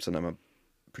the scripts, and I'm a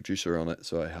producer on it,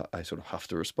 so I sort of have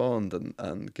to respond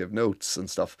and give notes and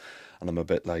stuff, and I'm a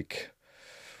bit like,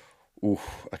 ooh,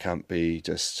 I can't be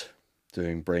just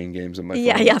doing brain games on my phone.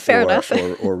 Yeah, fair enough.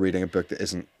 or reading a book that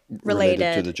isn't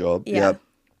related to the job. Yeah.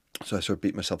 So I sort of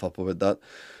beat myself up about that.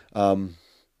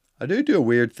 I do a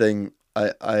weird thing.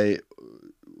 I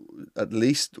at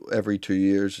least every 2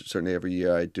 years, certainly every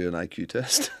year, I do an IQ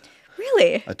test.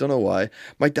 Really? I don't know why.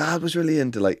 My dad was really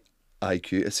into like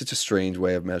IQ. It's such a strange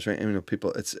way of measuring. I mean,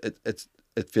 people,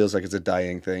 it feels like it's a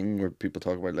dying thing where people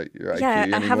talk about like your IQ Yeah, I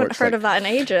anymore. haven't It's heard like, of that in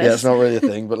ages. yeah, it's not really a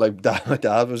thing. But like my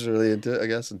dad was really into it, I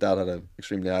guess. And Dad had an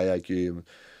extremely high IQ. And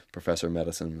professor of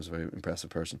medicine, was a very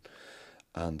impressive person.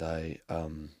 And I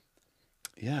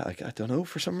don't know,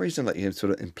 for some reason, like he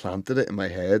sort of implanted it in my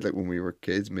head, like when we were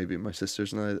kids, maybe my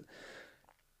sisters and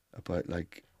I, about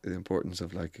like the importance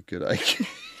of like a good IQ.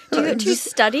 Do you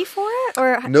study for it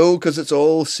or? No, because it's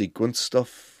all sequence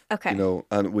stuff. Okay. You know,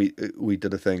 and we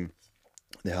did a thing.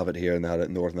 They have it here and they had it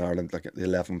in Northern Ireland. Like at the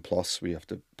 11 plus, we have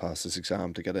to pass this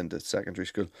exam to get into secondary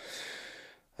school.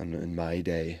 And in my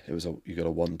day, it was you got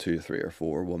a 1, 2, 3, or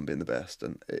 4, 1 being the best.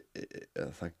 And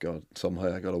thank God,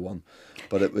 somehow I got a 1.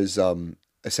 But it was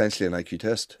essentially an IQ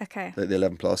test. Okay. The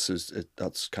 11 plus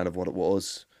that's kind of what it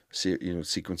was.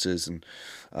 Sequences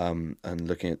and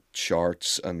looking at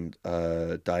charts and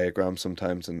diagrams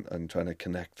sometimes and trying to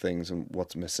connect things and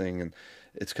what's missing, and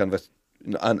it's kind of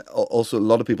and also a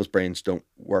lot of people's brains don't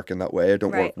work in that way or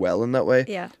don't work Right. well in that way.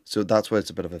 Yeah. So that's why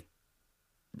it's a bit of a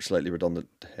slightly redundant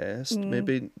test,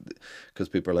 maybe, because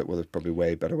people are like, well, there's probably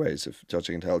way better ways of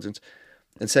judging intelligence.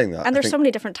 And saying that, And I there's think, so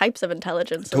many different types of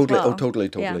intelligence totally, as well. oh, totally.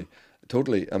 Yeah.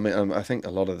 Totally. I mean, I think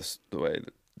a lot of the way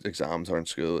that exams are in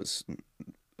school is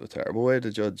a terrible way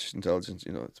to judge intelligence.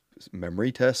 You know, it's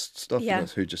memory test stuff. Yeah. You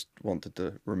know, who just wanted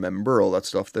to remember all that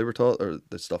stuff they were taught or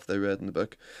the stuff they read in the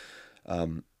book.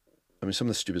 I mean, some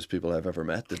of the stupidest people I've ever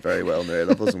met did very well in their A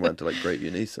levels and went to like great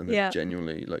unis and Yeah. they're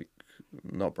genuinely like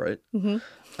not bright. Mm-hmm.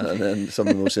 And then some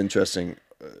of the most interesting,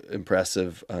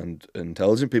 impressive, and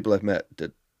intelligent people I've met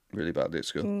did really badly at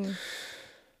school.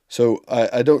 So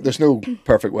I don't. There's no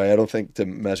perfect way, I don't think, to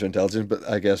measure intelligence. But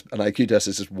I guess an IQ test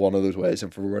is just one of those ways,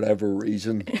 and for whatever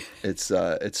reason,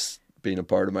 it's been a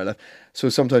part of my life. So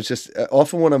sometimes, just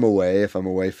often when I'm away, if I'm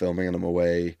away filming and I'm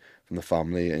away from the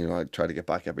family, and I try to get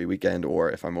back every weekend,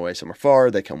 or if I'm away somewhere far,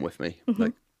 they come with me.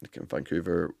 Like in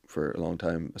Vancouver for a long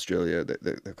time, Australia,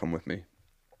 they come with me,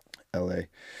 LA,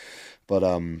 but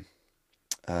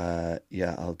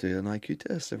Yeah, I'll do an IQ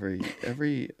test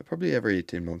probably every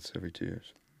 18 months, every 2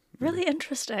 years. Really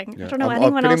interesting. Yeah. I don't know I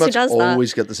anyone pretty else who much does that.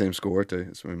 always get the same score too.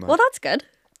 It's really mad. Well, that's good.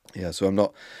 Yeah, so I'm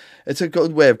not. It's a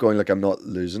good way of going. Like, I'm not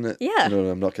losing it. Yeah. You know,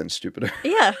 I'm not getting stupider.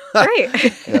 Yeah,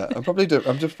 great. Yeah,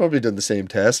 I'm just probably doing the same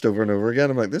test over and over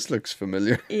again. I'm like, this looks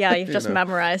familiar. Yeah, you've You just know?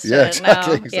 memorized Yeah, it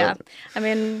exactly, now. Yeah. exactly. I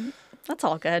mean, that's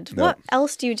all good. No. What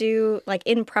else do you do, like,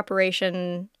 in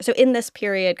preparation? So in this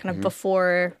period, kind of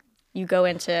before you go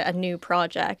into a new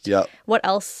project, Yeah. what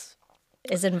else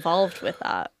is involved with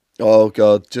that? Oh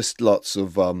God, just lots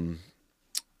of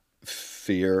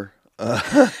fear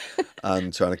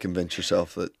and trying to convince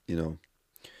yourself that you're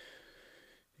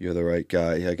the right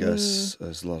guy. I guess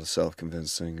there's a lot of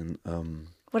self-convincing and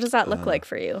What does that look like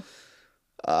for you?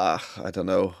 I don't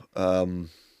know.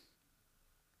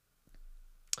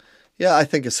 Yeah, I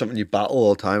think it's something you battle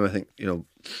all the time. I think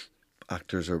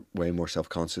actors are way more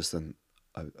self-conscious than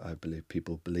I believe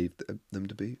people believe them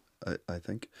to be. I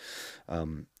think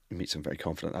you meet some very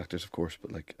confident actors, of course,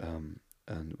 but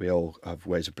and we all have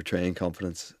ways of portraying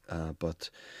confidence. But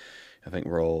I think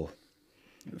we're all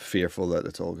fearful that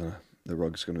the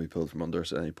rug's gonna be pulled from under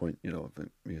us at any point. You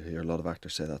hear a lot of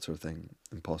actors say that sort of thing,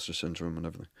 imposter syndrome and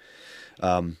everything.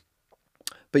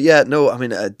 But yeah, no, I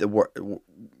mean the work.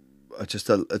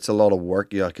 It's a lot of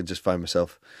work. Yeah, I can just find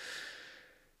myself.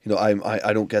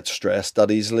 I don't get stressed that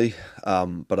easily,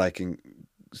 but I can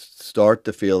start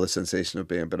to feel the sensation of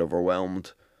being a bit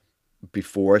overwhelmed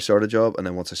before I start a job, and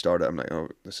then once I start it, I'm like, oh,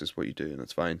 this is what you do, and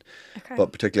it's fine. Okay.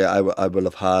 But particularly, I will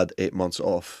have had 8 months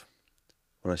off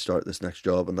when I start this next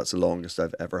job, and that's the longest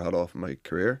I've ever had off in my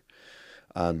career.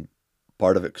 And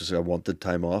part of it because I wanted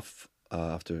time off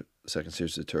after the second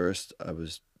series of The Tourist. I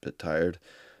was a bit tired,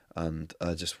 and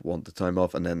I just wanted time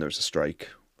off. And then there's a strike,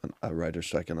 a writer's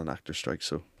strike and an actor's strike,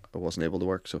 so I wasn't able to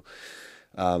work. So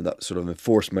that sort of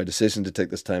enforced my decision to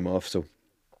take this time off. So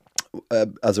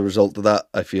as a result of that,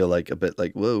 I feel like a bit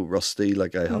like, whoa, rusty,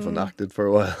 like I haven't acted for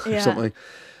a while or something.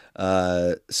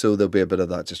 So there'll be a bit of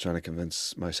that, just trying to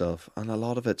convince myself. And a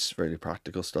lot of it's really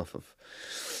practical stuff of,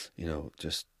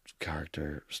 just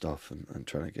character stuff and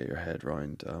trying to get your head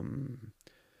around.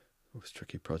 It was a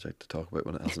tricky project to talk about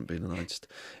when it hasn't been announced.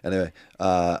 Anyway,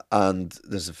 and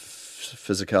there's a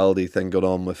physicality thing going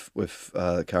on with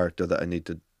a character that I need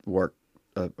to work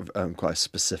quite a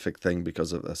specific thing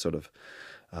because of a sort of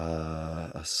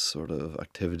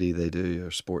activity they do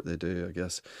or sport they do, I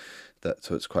guess.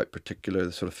 So it's quite particular,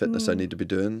 the sort of fitness I need to be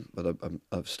doing, that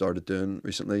I've started doing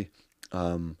recently.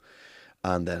 And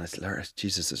then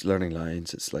it's learning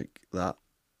lines. It's like that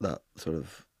sort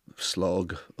of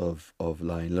slog of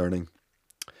line learning,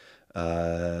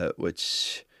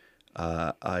 which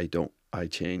I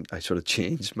sort of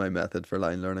changed my method for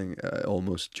line learning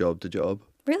almost job to job.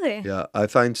 Really? Yeah, I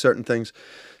find certain times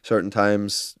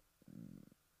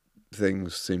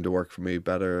things seem to work for me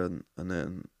better, and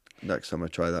then next time I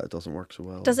try that, it doesn't work so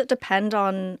well. Does it depend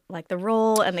on like the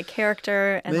role and the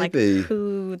character and Maybe. like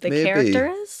who the character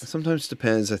is? Sometimes it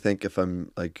depends. I think if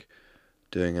I'm like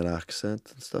doing an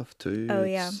accent and stuff too. Oh,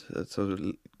 yeah. It sort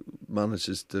of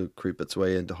manages to creep its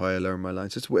way into how I learn my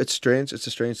lines. It's strange. It's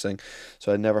a strange thing.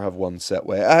 So I never have one set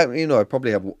way. I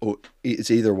probably have.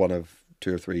 It's either one of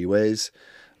 2 or 3 ways,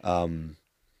 and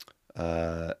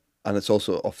it's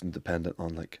also often dependent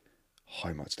on like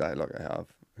how much dialogue I have.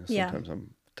 Sometimes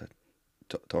I'm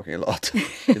talking a lot,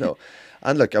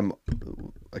 and look, I'm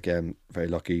again very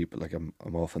lucky, but like I'm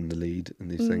often the lead in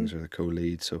these things, or the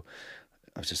co-lead, so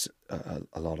it's just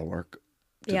a lot of work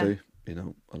to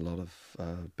do, a lot of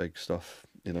big stuff,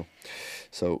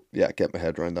 so yeah, get my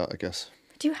head around that, I guess.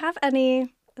 Do you have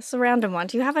any, this is a random one,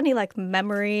 do you have any like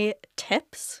memory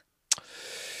tips?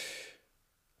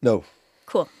 No.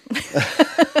 Cool.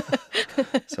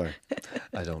 Sorry,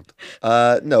 I don't.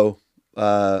 No.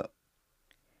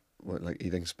 What, like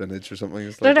eating spinach or something?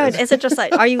 It's No, is it just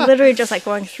like, are you literally just like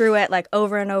going through it like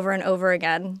over and over and over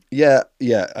again? Yeah,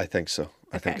 I think so.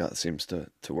 I think that seems to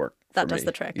work. That does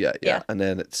the trick. Yeah. And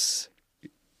then it's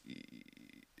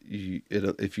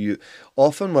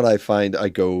often what I find, I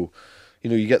go,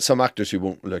 you get some actors who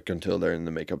won't look until they're in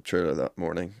the makeup trailer that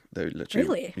morning. They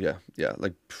literally, really, yeah,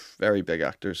 like very big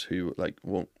actors who like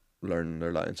won't learn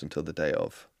their lines until the day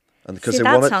of, and because they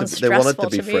want it to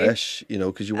be fresh,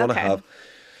 because you want to have.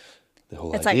 The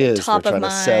whole idea is we're trying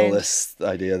to sell this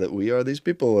idea that we are these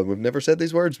people and we've never said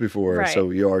these words before. Right. So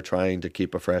you are trying to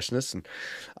keep a freshness. And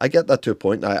I get that to a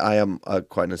point. I am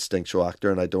quite an instinctual actor,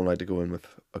 and I don't like to go in with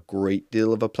a great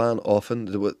deal of a plan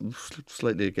often.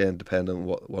 Slightly, again, depending on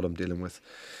what I'm dealing with.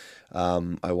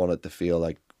 I want it to feel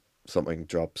like something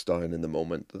drops down in the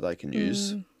moment that I can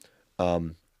use.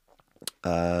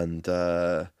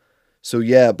 So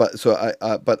yeah, but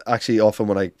actually often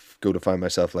when I go to find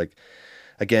myself, like,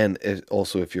 again,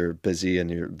 also if you're busy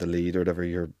and you're the lead or whatever,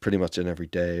 you're pretty much in every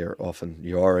day, or often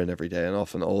you are in every day, and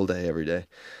often all day every day,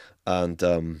 and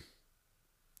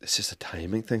it's just a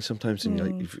timing thing sometimes. And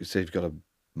like, if you say you've got a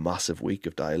massive week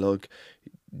of dialogue,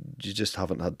 you just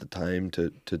haven't had the time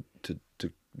to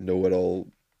know it all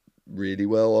really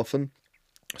well often.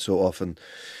 So often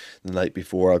the night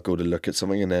before I'll go to look at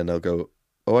something, and then I'll go,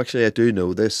 oh, actually I do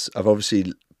know this. I've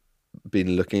obviously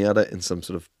been looking at it in some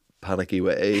sort of panicky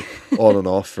way on and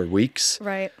off for weeks.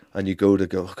 Right. And you go,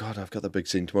 oh God, I've got the big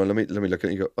scene tomorrow. Let me look at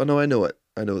it. And you go, oh no, I know it.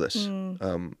 I know this.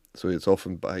 So it's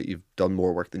often you've done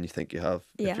more work than you think you have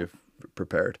if you've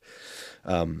prepared.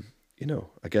 You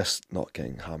know, I guess not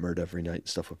getting hammered every night and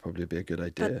stuff would probably be a good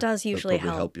idea. That does usually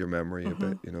help your memory a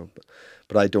bit, you know.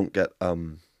 But I don't get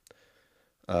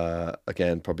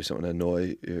again, probably something to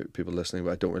annoy people listening,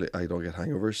 but I don't get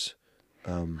hangovers.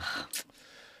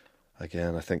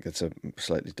 Again, I think it's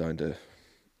slightly down to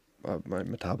my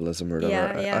metabolism or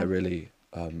whatever. Yeah. I really,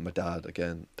 my dad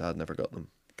never got them.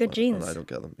 Good genes. And I don't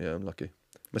get them. Yeah, I'm lucky.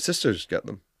 My sisters get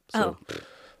them. So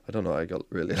I don't know. I got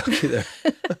really lucky there.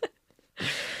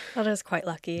 That is quite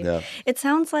lucky. Yeah. It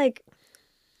sounds like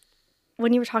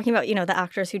when you were talking about, you know, the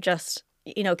actors who just,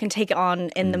 you know, can take it on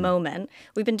in the moment.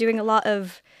 We've been doing a lot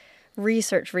of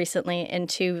research recently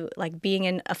into like being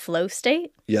in a flow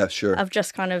state. Yeah, sure. Of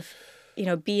just kind of, you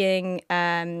know, being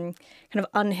kind of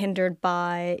unhindered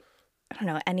by, I don't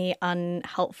know, any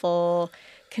unhelpful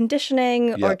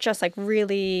conditioning or just like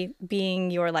really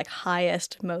being your like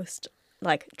highest, most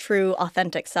like true,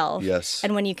 authentic self. Yes.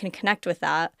 And when you can connect with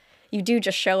that, you do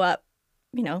just show up,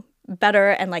 you know, better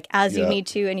and like as you need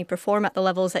to, and you perform at the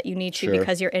levels that you need to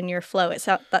because you're in your flow.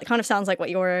 That kind of sounds like what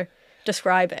you're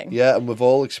describing. Yeah, and we've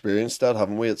all experienced that,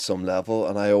 haven't we, at some level?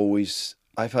 And I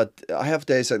have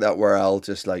days like that where I'll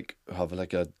just like have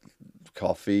like a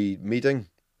coffee meeting,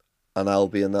 and I'll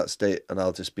be in that state, and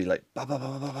I'll just be like bah, bah,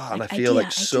 bah, bah, bah, and I feel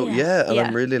and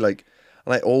I'm really like,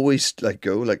 and I always like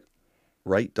go like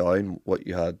write down what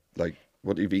you had, like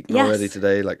what you've eaten already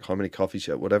today, like how many coffees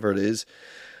you had, whatever it is.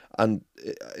 And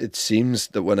it seems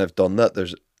that when I've done that,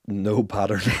 there's no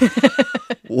pattern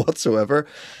whatsoever.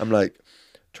 I'm like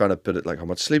trying to put it like, how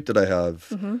much sleep did I have?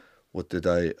 Mm-hmm. What did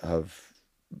I have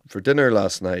for dinner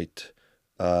last night?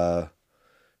 You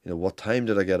know, what time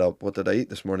did I get up? What did I eat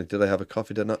this morning? Did I have a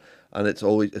coffee? Did I not? And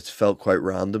it's felt quite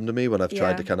random to me when I've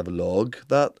tried to kind of log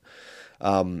that.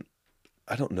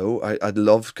 I don't know. I'd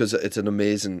love, because it's an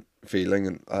amazing feeling,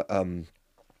 and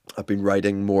I've been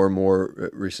writing more and more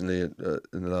recently in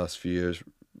the last few years,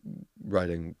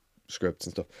 writing scripts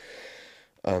and stuff.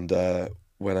 And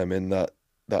when I'm in that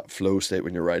flow state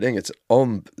when you're writing,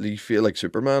 you feel like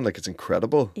Superman, like it's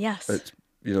incredible. Yes. It's,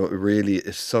 you know,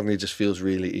 it suddenly just feels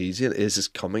really easy. It is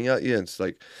just coming at you. And it's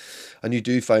like, and you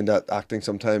do find that acting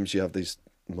sometimes you have these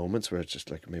moments where it's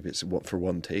just like, maybe it's for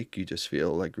one take, you just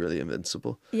feel like really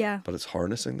invincible. Yeah. But it's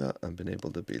harnessing that and being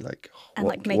able to be like, and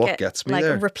what, like make what it gets me like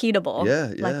there? repeatable.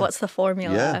 Yeah. Like what's the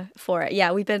formula for it?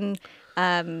 Yeah, we've been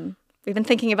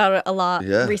thinking about it a lot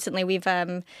recently. We've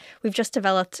just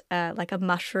developed like a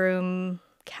mushroom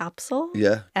capsule.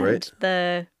 Yeah, great. And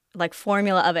the like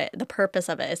formula of it, the purpose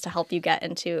of it is to help you get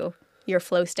into your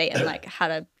flow state and like how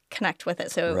to connect with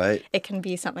it. So it can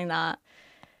be something that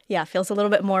feels a little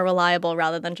bit more reliable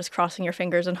rather than just crossing your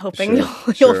fingers and hoping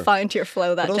you'll find your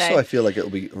flow that day. But also I feel like it'll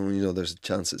be, you know, there's a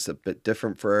chance it's a bit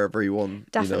different for everyone.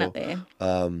 Definitely. You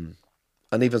know?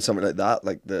 And even something like that,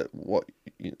 like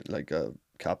like a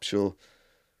capsule,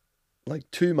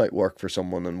 like 2 might work for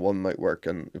someone and 1 might work,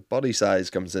 and body size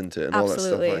comes into it and all that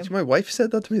stuff. Like, my wife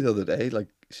said that to me the other day. Like,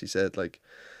 she said, like,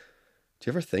 do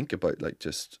you ever think about like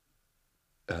just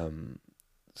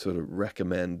sort of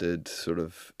recommended sort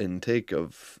of intake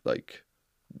of like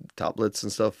tablets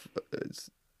and stuff?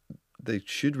 They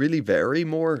should really vary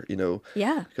more, you know.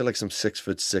 Yeah. You got like some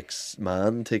 6'6"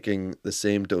 man taking the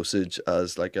same dosage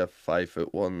as like a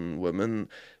 5'1" woman.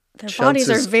 Their bodies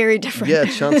are very different. Yeah,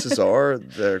 chances are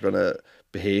they're gonna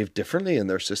behave differently in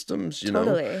their systems, you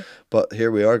know. But here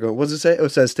we are going, what does it say? Oh, it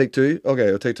says take 2. Okay,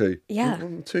 I'll take 2. Yeah.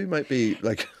 2 might be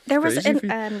like there was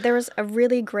a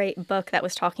really great book that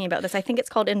was talking about this. I think it's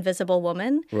called Invisible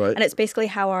Woman. Right. And it's basically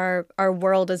how our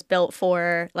world is built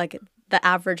for like the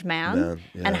average man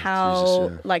and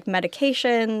how like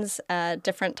medications,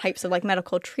 different types of like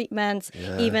medical treatments,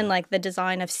 even like the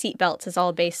design of seatbelts is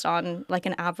all based on like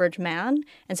an average man.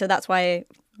 And so that's why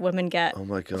women get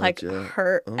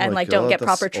hurt and like don't get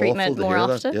proper treatment more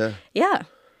often. Yeah.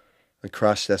 And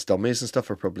crash test dummies and stuff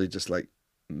are probably just like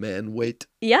men weight.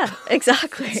 Yeah,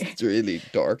 exactly. It's really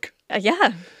dark.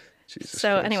 Yeah. Jesus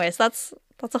so Christ. Anyways, that's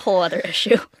That's a whole other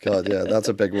issue. God, yeah, that's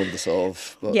a big one to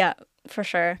solve. But Yeah, for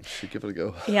sure. should give it a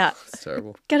go. Yeah. It's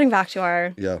terrible. Getting back to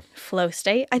our Yeah. flow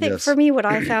state, I think Yes. for me, what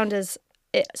I found is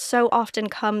it so often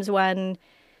comes when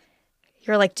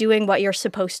you're like doing what you're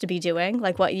supposed to be doing,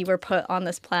 like what you were put on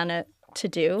this planet to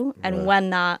do. And Right. when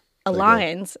that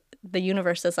aligns, the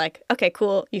universe is like, okay,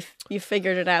 cool, you've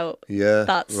figured it out. Yeah.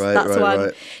 That's right, one.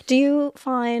 right. Do you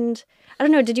find, I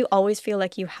don't know, did you always feel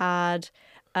like you had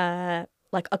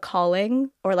like a calling,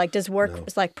 or like does work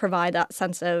like provide that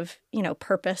sense of, you know,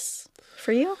 purpose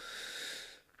for you?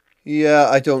 Yeah,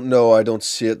 I don't know. I don't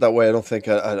see it that way. I don't think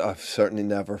I've certainly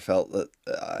never felt that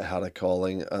I had a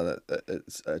calling, and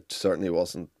it certainly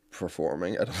wasn't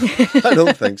performing. I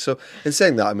don't think so. In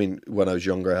saying that, I mean, when I was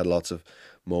younger, I had lots of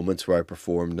moments where I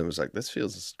performed and was like, this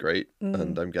feels great,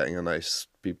 and I'm getting a nice,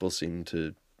 people seem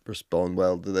to respond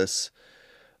well to this,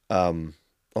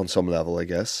 on some level, I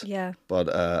guess. Yeah. But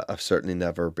I've certainly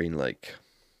never been like,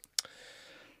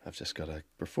 I've just got to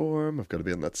perform, I've got to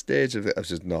be on that stage. That's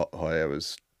just not how I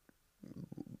was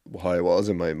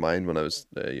in my mind when I was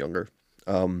younger.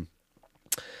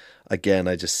 Again,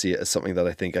 I just see it as something that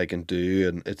I think I can do,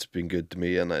 and it's been good to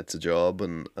me, and it's a job,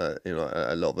 and you know,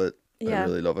 I love it. Yeah. I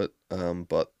really love it.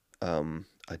 But I'm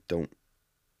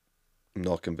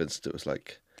not convinced it was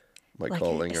like my Like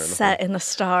calling or anything. set in the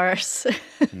stars.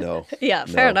 No. Yeah,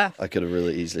 fair No. enough. I could have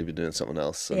really easily been doing something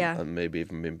else, and, Yeah. and maybe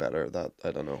even been better at that.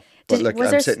 I don't know. But Did- like, was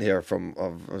I'm there sitting here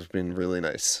it's been really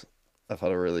nice. I've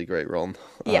had a really great run,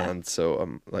 Yeah. and so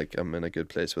I'm in a good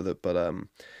place with it. But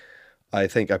I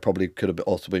think I probably could have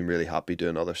also been really happy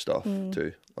doing other stuff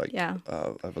too. Like, Yeah.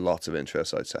 I have lots of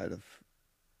interests outside of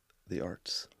the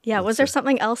arts. Yeah, was there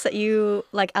something else that you,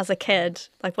 like as a kid,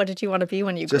 like what did you want to be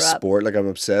when you Just grew up? sport. Like, I'm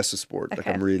obsessed with sport. Like,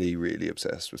 Okay. I'm really, really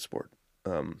obsessed with sport.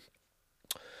 I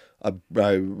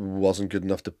wasn't good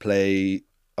enough to play.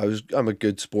 I'm a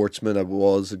good sportsman. I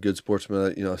was a good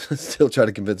sportsman. You know, still trying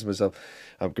to convince myself.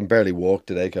 I can barely walk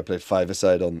today. I played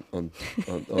five-a-side on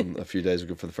a few days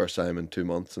ago for the first time in 2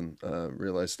 months, and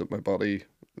realized that my body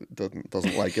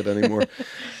doesn't like it anymore.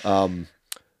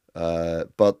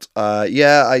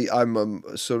 Yeah,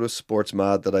 I'm sort of sports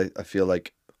mad that I feel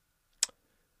like.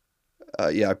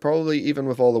 I probably, even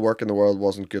with all the work in the world,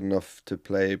 wasn't good enough to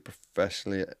play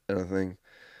professionally anything.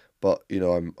 But you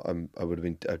know, I would have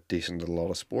been decent at a lot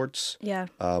of sports. Yeah.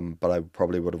 But I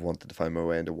probably would have wanted to find my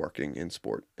way into working in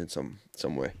sport in some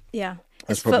way. Yeah.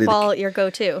 That's Is probably football your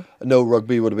go-to? No,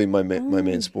 rugby would have been my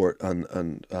main sport,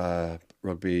 and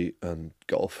rugby and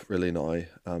golf really now.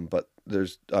 But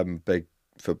I'm a big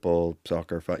football,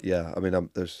 soccer fan. Yeah, I mean,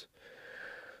 there's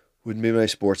wouldn't be many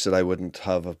sports that I wouldn't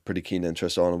have a pretty keen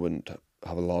interest on and wouldn't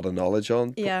have a lot of knowledge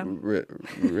on. Yeah.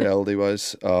 Reality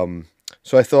wise.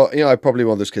 So I thought, you know, I probably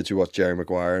one of those kids who watched Jerry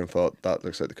Maguire and thought that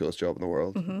looks like the coolest job in the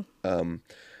world. And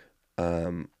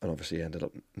obviously ended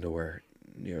up nowhere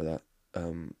near that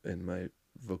in my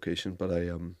vocation, but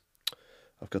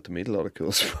I've got to meet a lot of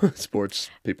cool sports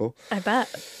people. I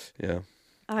bet. Yeah.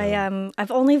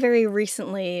 I've only very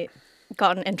recently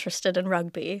gotten interested in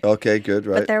rugby. Okay, good,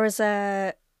 right. But there was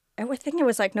I think it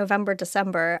was like November,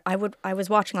 December. I was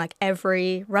watching like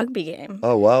every rugby game.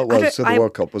 Oh wow! Well, don't- so the I-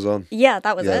 World Cup was on. Yeah,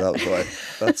 that was Yeah, it. that was why.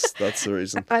 That's the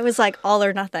reason. I was like all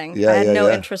or nothing. Yeah, I had yeah, no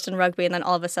yeah. interest in rugby, and then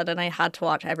all of a sudden I had to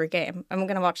watch every game. I'm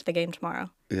going to watch the game tomorrow.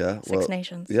 Yeah, Six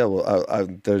Nations. Yeah, well,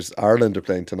 there's Ireland are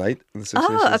playing tonight in the Six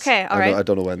Oh, Nations. okay, all right. I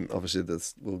don't know when. Obviously,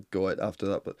 this will go out after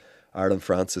that, but Ireland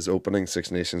France is opening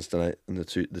Six Nations tonight, and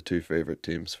the two favorite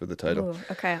teams for the title. Ooh,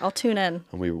 okay, I'll tune in.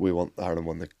 And Ireland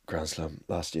won the Grand Slam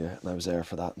last year, and I was there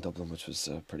for that in Dublin, which was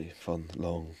a pretty fun,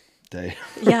 long day.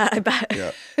 Yeah, I bet.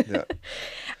 Yeah.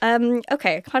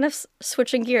 Okay, kind of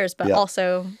switching gears, but Yeah.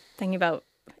 also thinking about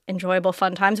enjoyable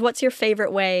fun times. What's your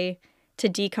favorite way to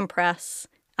decompress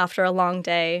after a long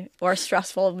day or a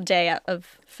stressful day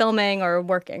of filming or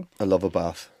working? I love a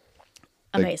bath.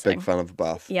 Amazing. Big fan of a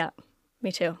bath. Yeah,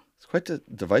 me too. It's quite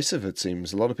divisive, it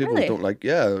seems. A lot of people Really? don't like.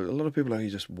 Yeah, a lot of people are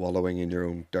just wallowing in your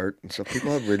own dirt and stuff.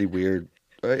 People have really weird.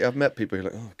 I've met people who are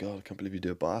like, "Oh God, I can't believe you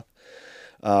do a bath."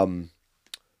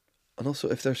 And also,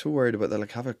 if they're so worried about that,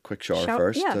 like, have a quick shower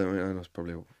first. yeah. I mean, I know it's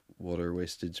probably water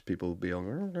wastage. People will be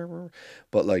on,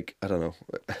 but like, I don't know.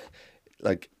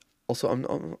 Like, also,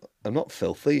 I'm not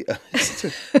filthy. It's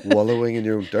such a wallowing in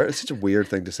your own dirt. It's such a weird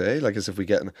thing to say. Like, as if we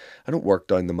get. I don't work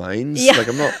down the mines. Yeah. Like,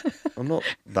 I'm not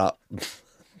that.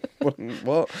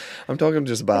 What? I'm talking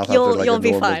just a bath You'll- after like you'll a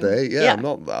be normal fine. day. Yeah, Yeah. I'm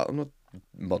not that. I'm not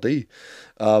muddy.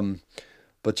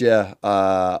 But yeah,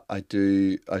 I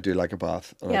do like a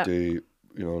bath, and Yeah. I do,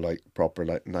 you know, like proper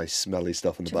like nice smelly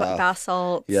stuff in the Do you want bath. bath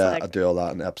salts? Yeah, like- I do all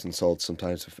that and Epsom salts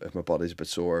sometimes if my body's a bit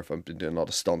sore, if I've been doing a lot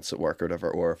of stunts at work or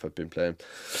whatever, or if I've been playing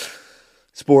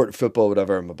sport, football,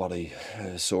 whatever, and my body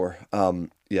is sore.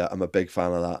 Yeah, I'm a big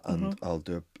fan of that, and I'll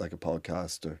do like a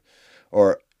podcast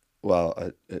or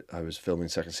well, I was filming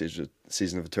second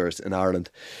season of A Tourist in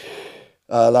Ireland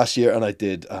last year, and I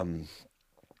did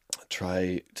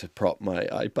try to prop my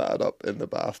iPad up in the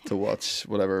bath to watch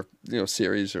whatever,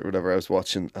 series or whatever I was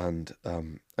watching, and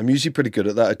I'm usually pretty good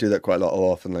at that. I do that quite a lot. I'll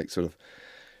often like sort of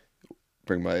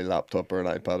bring my laptop or an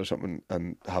iPad or something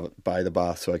and have it by the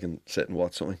bath so I can sit and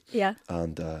watch something. Yeah.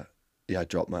 And I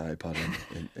dropped my iPad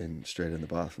in straight in the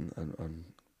bath and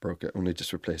broke it. Only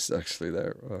just replaced it actually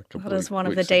there. That is one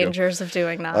of the dangers of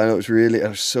doing that. I know, I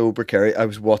was so precarious. I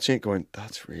was watching it going,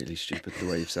 that's really stupid the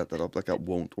way you've set that up. Like, that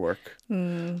won't work.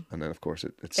 And then, of course,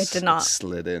 it did not. It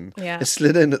slid in. Yeah. It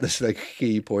slid in at this like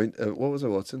key point. What was I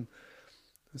watching?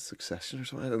 Succession or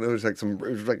something? I don't know. It was like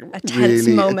a tense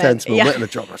moment. And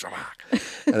it dropped.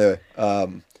 Anyway,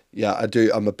 I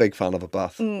do. I'm a big fan of a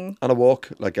bath and a walk.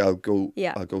 Like, I'll go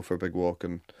for a big walk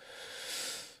and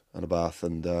a bath,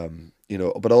 and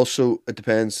but also it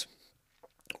depends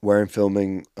where I'm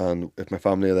filming and if my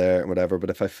family are there and whatever. But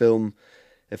if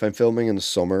I'm filming in the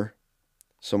summer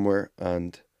somewhere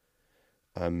and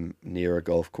I'm near a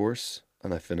golf course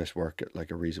and I finish work at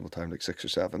like a reasonable time, like 6 or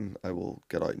 7, I will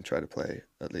get out and try to play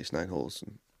at least 9 holes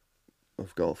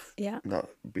of golf. Yeah, and that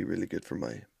would be really good for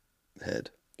my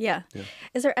head. Yeah.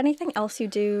 Is there anything else you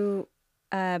do?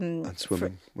 And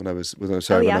swimming. When I was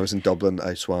in Dublin,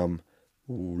 I swam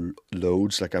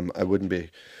loads. Like, I wouldn't be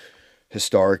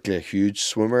historically a huge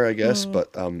swimmer, I guess,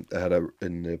 but I had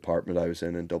in the apartment I was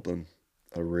in Dublin,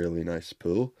 a really nice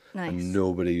pool, and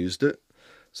nobody used it,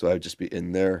 so I would just be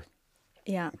in there,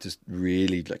 just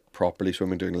really like properly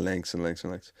swimming, doing lengths and lengths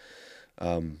and lengths.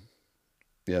 And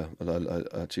I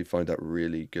actually find that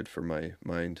really good for my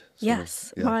mind.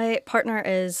 Yes, my partner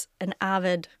is an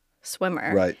avid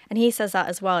swimmer, right, and he says that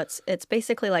as well. It's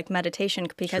basically like meditation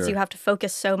because you have to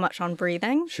focus so much on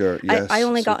breathing. Sure, yes. I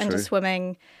only got into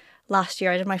swimming last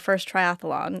year. I did my first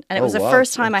triathlon, and it was the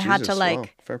first time I had to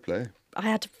like fair play. I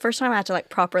had to like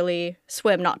properly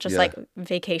swim, not just like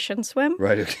vacation swim.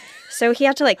 Right. Okay. So he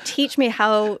had to like teach me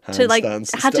how to like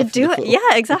do it.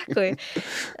 Yeah, exactly.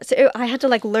 So I had to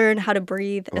like learn how to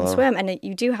breathe and swim, and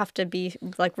you do have to be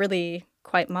like really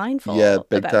quite mindful. Yeah,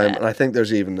 big about time. it. And I think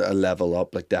there's even a level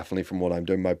up, like definitely from what I'm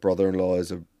doing. My brother-in-law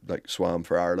is swam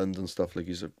for Ireland and stuff. Like,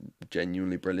 he's a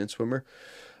genuinely brilliant swimmer.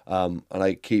 And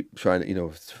I keep trying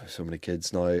to, so many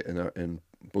kids now in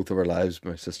both of our lives,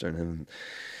 my sister and him.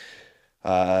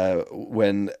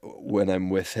 When I'm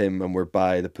with him and we're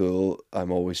by the pool,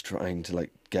 I'm always trying to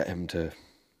like get him to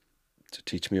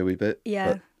teach me a wee bit.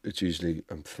 Yeah. But it's usually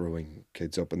I'm throwing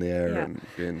kids up in the air and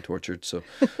being tortured, so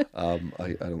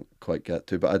I don't quite get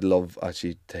to. But I'd love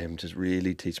actually him to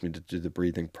really teach me to do the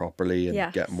breathing properly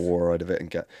and get more out of it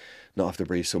and not have to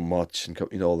breathe so much and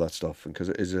all that stuff. And because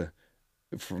it is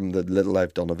from the little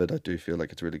I've done of it, I do feel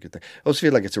like it's a really good thing. I also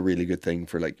feel like it's a really good thing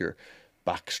for like your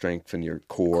back strength and your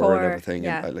core and everything,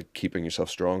 and like keeping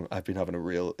yourself strong. I've been having a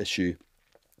real issue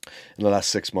in the last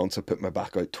 6 months. I put my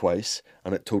back out twice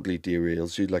and it totally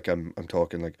derails you. Like, I'm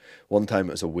talking like one time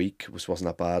it was a week, which wasn't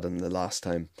that bad, and the last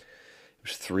time it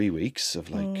was 3 weeks of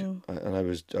like and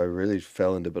I really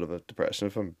fell into a bit of a depression,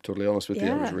 if I'm totally honest with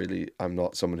you. I'm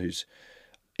not someone whose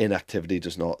inactivity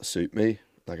does not suit me.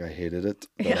 Like, I hated it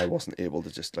that I wasn't able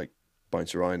to just like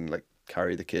bounce around and like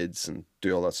carry the kids and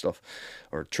do all that stuff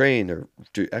or train or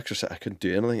do exercise. I couldn't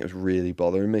do anything. It was really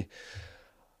bothering me,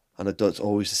 and it's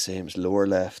always the same. It's lower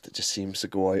left. It just seems to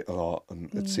go out a lot,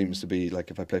 and it seems to be like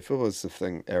if I play football, it's the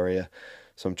thing area.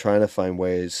 So I'm trying to find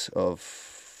ways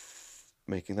of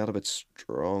making that a bit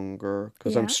stronger,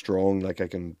 because I'm strong. Like, I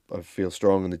feel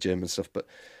strong in the gym and stuff, but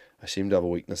I seem to have a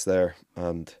weakness there.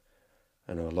 And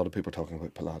I know a lot of people are talking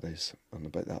about Pilates and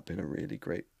about that being a really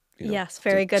great, yes,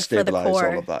 very good for the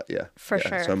core. All of that, for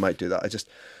sure. So I might do that.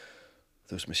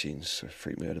 Those machines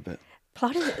freak me out a bit.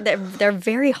 Pilates, they're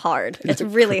very hard. It's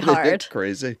really hard.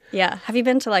 Crazy. Yeah. Have you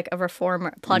been to like a Pilates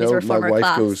reformer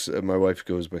class? My wife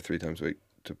goes about 3 times a week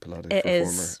to Pilates reformer.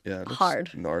 Is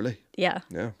hard. Gnarly. Yeah.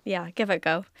 Give it a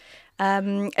go.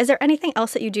 Is there anything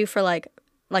else that you do for like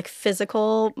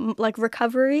physical like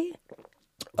recovery?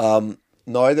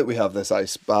 Now that we have this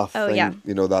ice bath thing,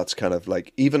 that's kind of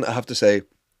like, even I have to say,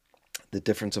 the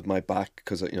difference of my back,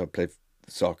 because I played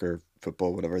soccer,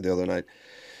 football, whatever the other night,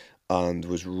 and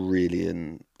was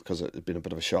really because it had been a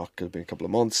bit of a shock. It had been a couple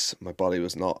of months. My body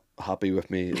was not happy with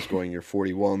me. It was going, you're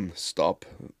 41, stop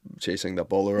chasing that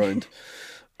ball around.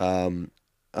 And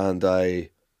my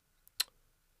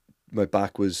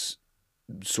back was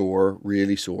sore,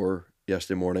 really sore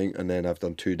yesterday morning, and then I've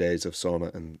done 2 days of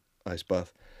sauna and ice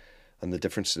bath. And the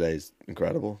difference today is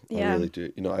incredible. Yeah. I really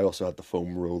do. You know, I also had the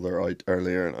foam roller out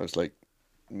earlier, and I was like,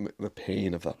 the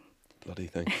pain of that bloody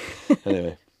thing.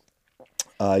 Anyway,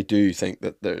 I do think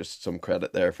that there's some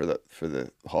credit there for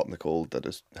the hot and the cold that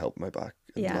has helped my back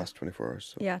in the last 24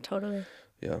 hours. So, Yeah, totally.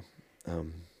 yeah.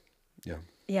 Yeah.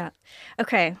 Yeah.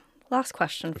 Okay. Last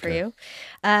question for Okay.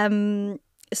 you.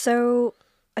 So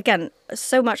again,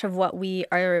 so much of what we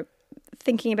are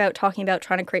thinking about, talking about,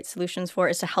 trying to create solutions for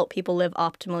is to help people live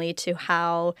optimally to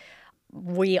how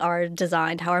we are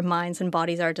designed, how our minds and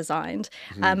bodies are designed.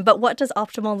 But what does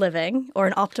optimal living or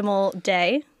an optimal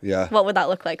day, what would that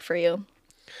look like for you?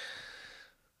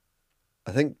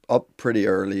 I think up pretty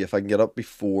early. If I can get up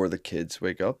before the kids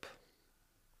wake up,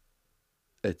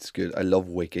 it's good. I love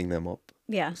waking them up.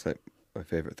 Yeah. It's like my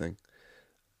favorite thing.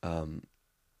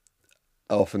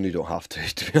 Often you don't have to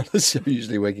be honest. I'm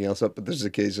usually waking us up, but there's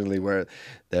occasionally where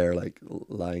they're like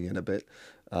lying in a bit.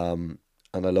 And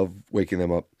I love waking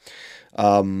them up.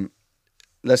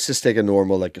 Let's just take a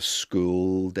normal, like a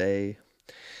school day.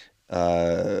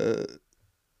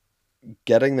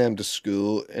 Getting them to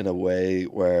school in a way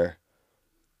where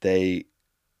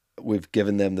we've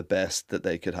given them the best that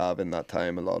they could have in that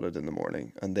time allotted in the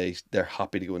morning, and they're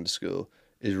happy to go into school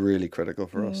is really critical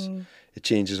for us. It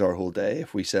changes our whole day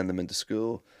if we send them into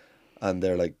school and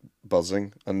they're like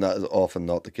buzzing, and that is often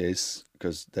not the case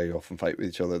because they often fight with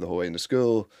each other the whole way into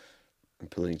school and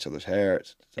pulling each other's hair.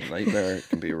 It's a nightmare. It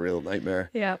can be a real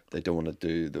nightmare. Yeah. They don't want to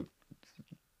do the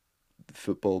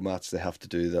football match they have to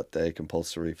do that day,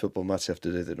 compulsory football match they have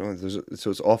to do. They don't. So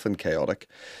it's often chaotic.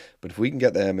 But if we can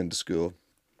get them into school,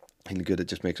 and good, it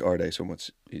just makes our day so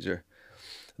much easier.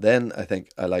 Then I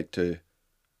think I like to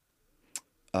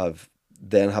have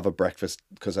a breakfast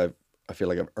because I feel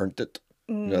like I've earned it.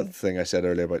 You know, the thing I said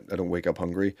earlier about I don't wake up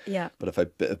hungry. Yeah. But if I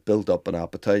build up an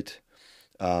appetite,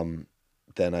 then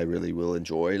I really will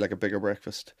enjoy like a bigger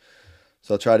breakfast.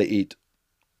 So I'll try to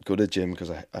go to the gym because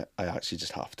I actually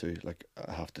just have to. Like,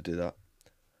 I have to do that.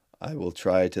 I will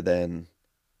try to then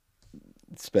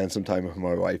spend some time with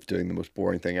my wife doing the most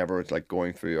boring thing ever. It's like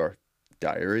going through our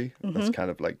diary. That's kind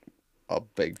of like a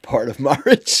big part of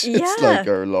marriage. Yeah. It's like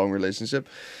our long relationship.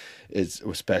 It's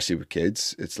especially with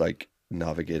kids. It's like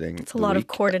navigating. It's a lot of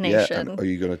coordination. Yeah, and are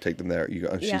you going to take them there?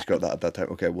 And she's got that at that time.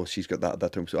 Okay, well, she's got that at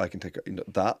that time, so I can take her. You know,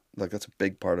 that, like, that's a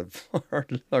big part of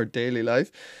our daily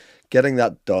life. Getting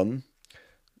that done.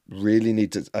 Really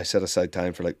need to. I set aside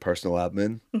time for like personal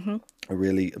admin. I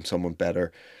really am someone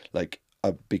better. Like,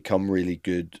 I've become really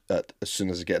good at, as soon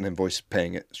as I get an invoice,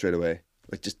 paying it straight away.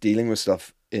 Like, just dealing with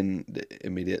stuff in the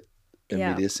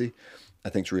immediacy, I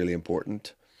think is really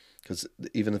important. Because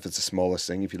even if it's the smallest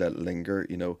thing, if you let it linger,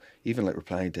 you know, even like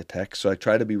replying to text. So I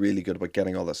try to be really good about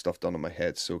getting all that stuff done in my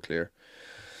head so clear.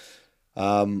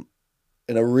 In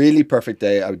a really perfect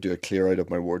day, I would do a clear out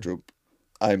of my wardrobe.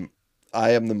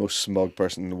 I am the most smug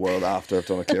person in the world after I've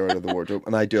done a clear out of the wardrobe,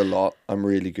 and I do a lot. I'm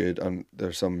really good.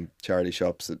 There's some charity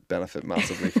shops that benefit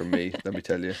massively from me. Let me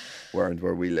tell you, where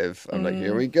we live. I'm like,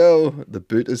 here we go. The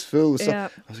boot is full. So I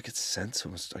was like, it's sent so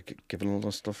much. I get given a lot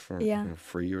of stuff for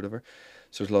free or whatever.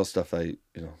 So there's a lot of stuff it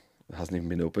hasn't even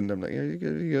been opened. I'm like, here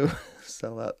you go,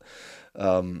 sell that.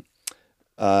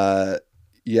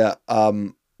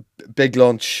 Big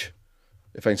lunch.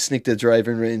 If I can sneak to the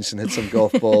driving range and hit some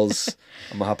golf balls,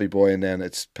 I'm a happy boy. And then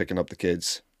it's picking up the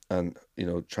kids and, you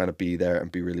know, trying to be there and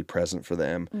be really present for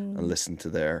them and listen to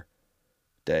their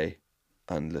day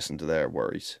and listen to their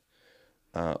worries.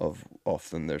 Of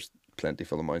often there's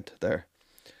plentiful amount there.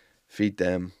 Feed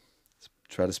them,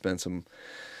 try to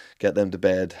get them to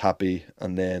bed happy,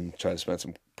 and then try to spend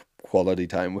some quality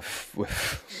time with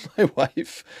my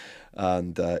wife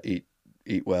and eat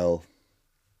well.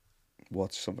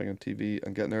 Watch something on TV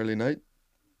and get an early night.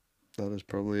 That is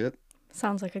probably it.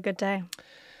 Sounds like a good day.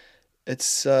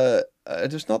 It's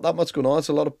there's not that much going on. It's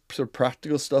a lot of sort of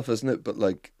practical stuff, isn't it? But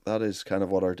like, that is kind of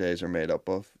what our days are made up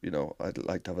of. You know, I'd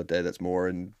like to have a day that's more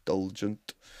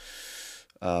indulgent.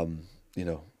 Yeah,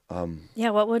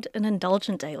 what would an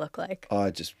indulgent day look like?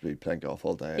 I'd just be playing golf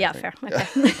all day. Yeah, fair. Okay.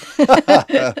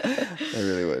 I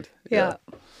really would. Yeah.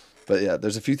 But yeah,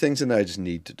 there's a few things in there I just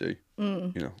need to do.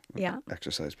 You know, yeah,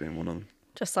 exercise being one of them.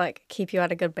 Just like keep you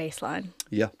at a good baseline.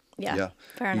 Yeah.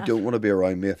 Fair enough. You don't want to be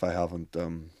around me if I haven't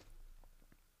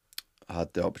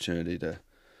had the opportunity to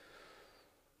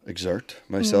exert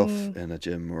myself in a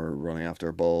gym or running after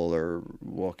a ball or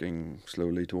walking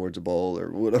slowly towards a ball or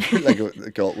whatever, like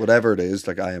whatever it is.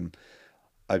 Like,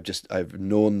 I've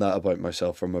known that about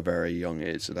myself from a very young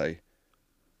age, that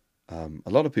a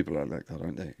lot of people are like that,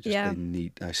 aren't they?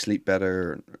 I sleep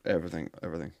better, everything.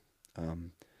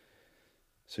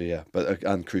 So yeah, but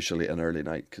and crucially an early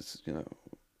night, because, you know,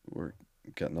 we're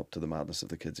getting up to the madness of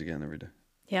the kids again every day.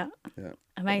 Yeah. Yeah.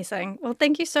 Amazing. Well,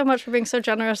 thank you so much for being so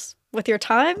generous with your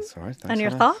time That's all right. Thanks, and your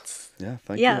Hannah. thoughts. Yeah,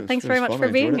 thank you. Yeah, thanks very much for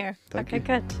being here. Thank okay, you.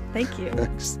 good. Thank you.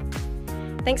 Thanks.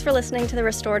 Thanks for listening to the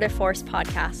Restorative Force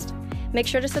podcast. Make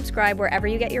sure to subscribe wherever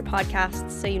you get your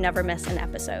podcasts so you never miss an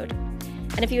episode.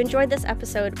 And if you enjoyed this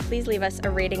episode, please leave us a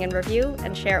rating and review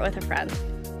and share it with a friend.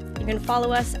 You can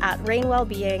follow us at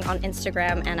Wellbeing on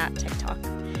Instagram and at TikTok.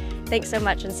 Thanks so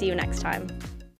much and see you next time.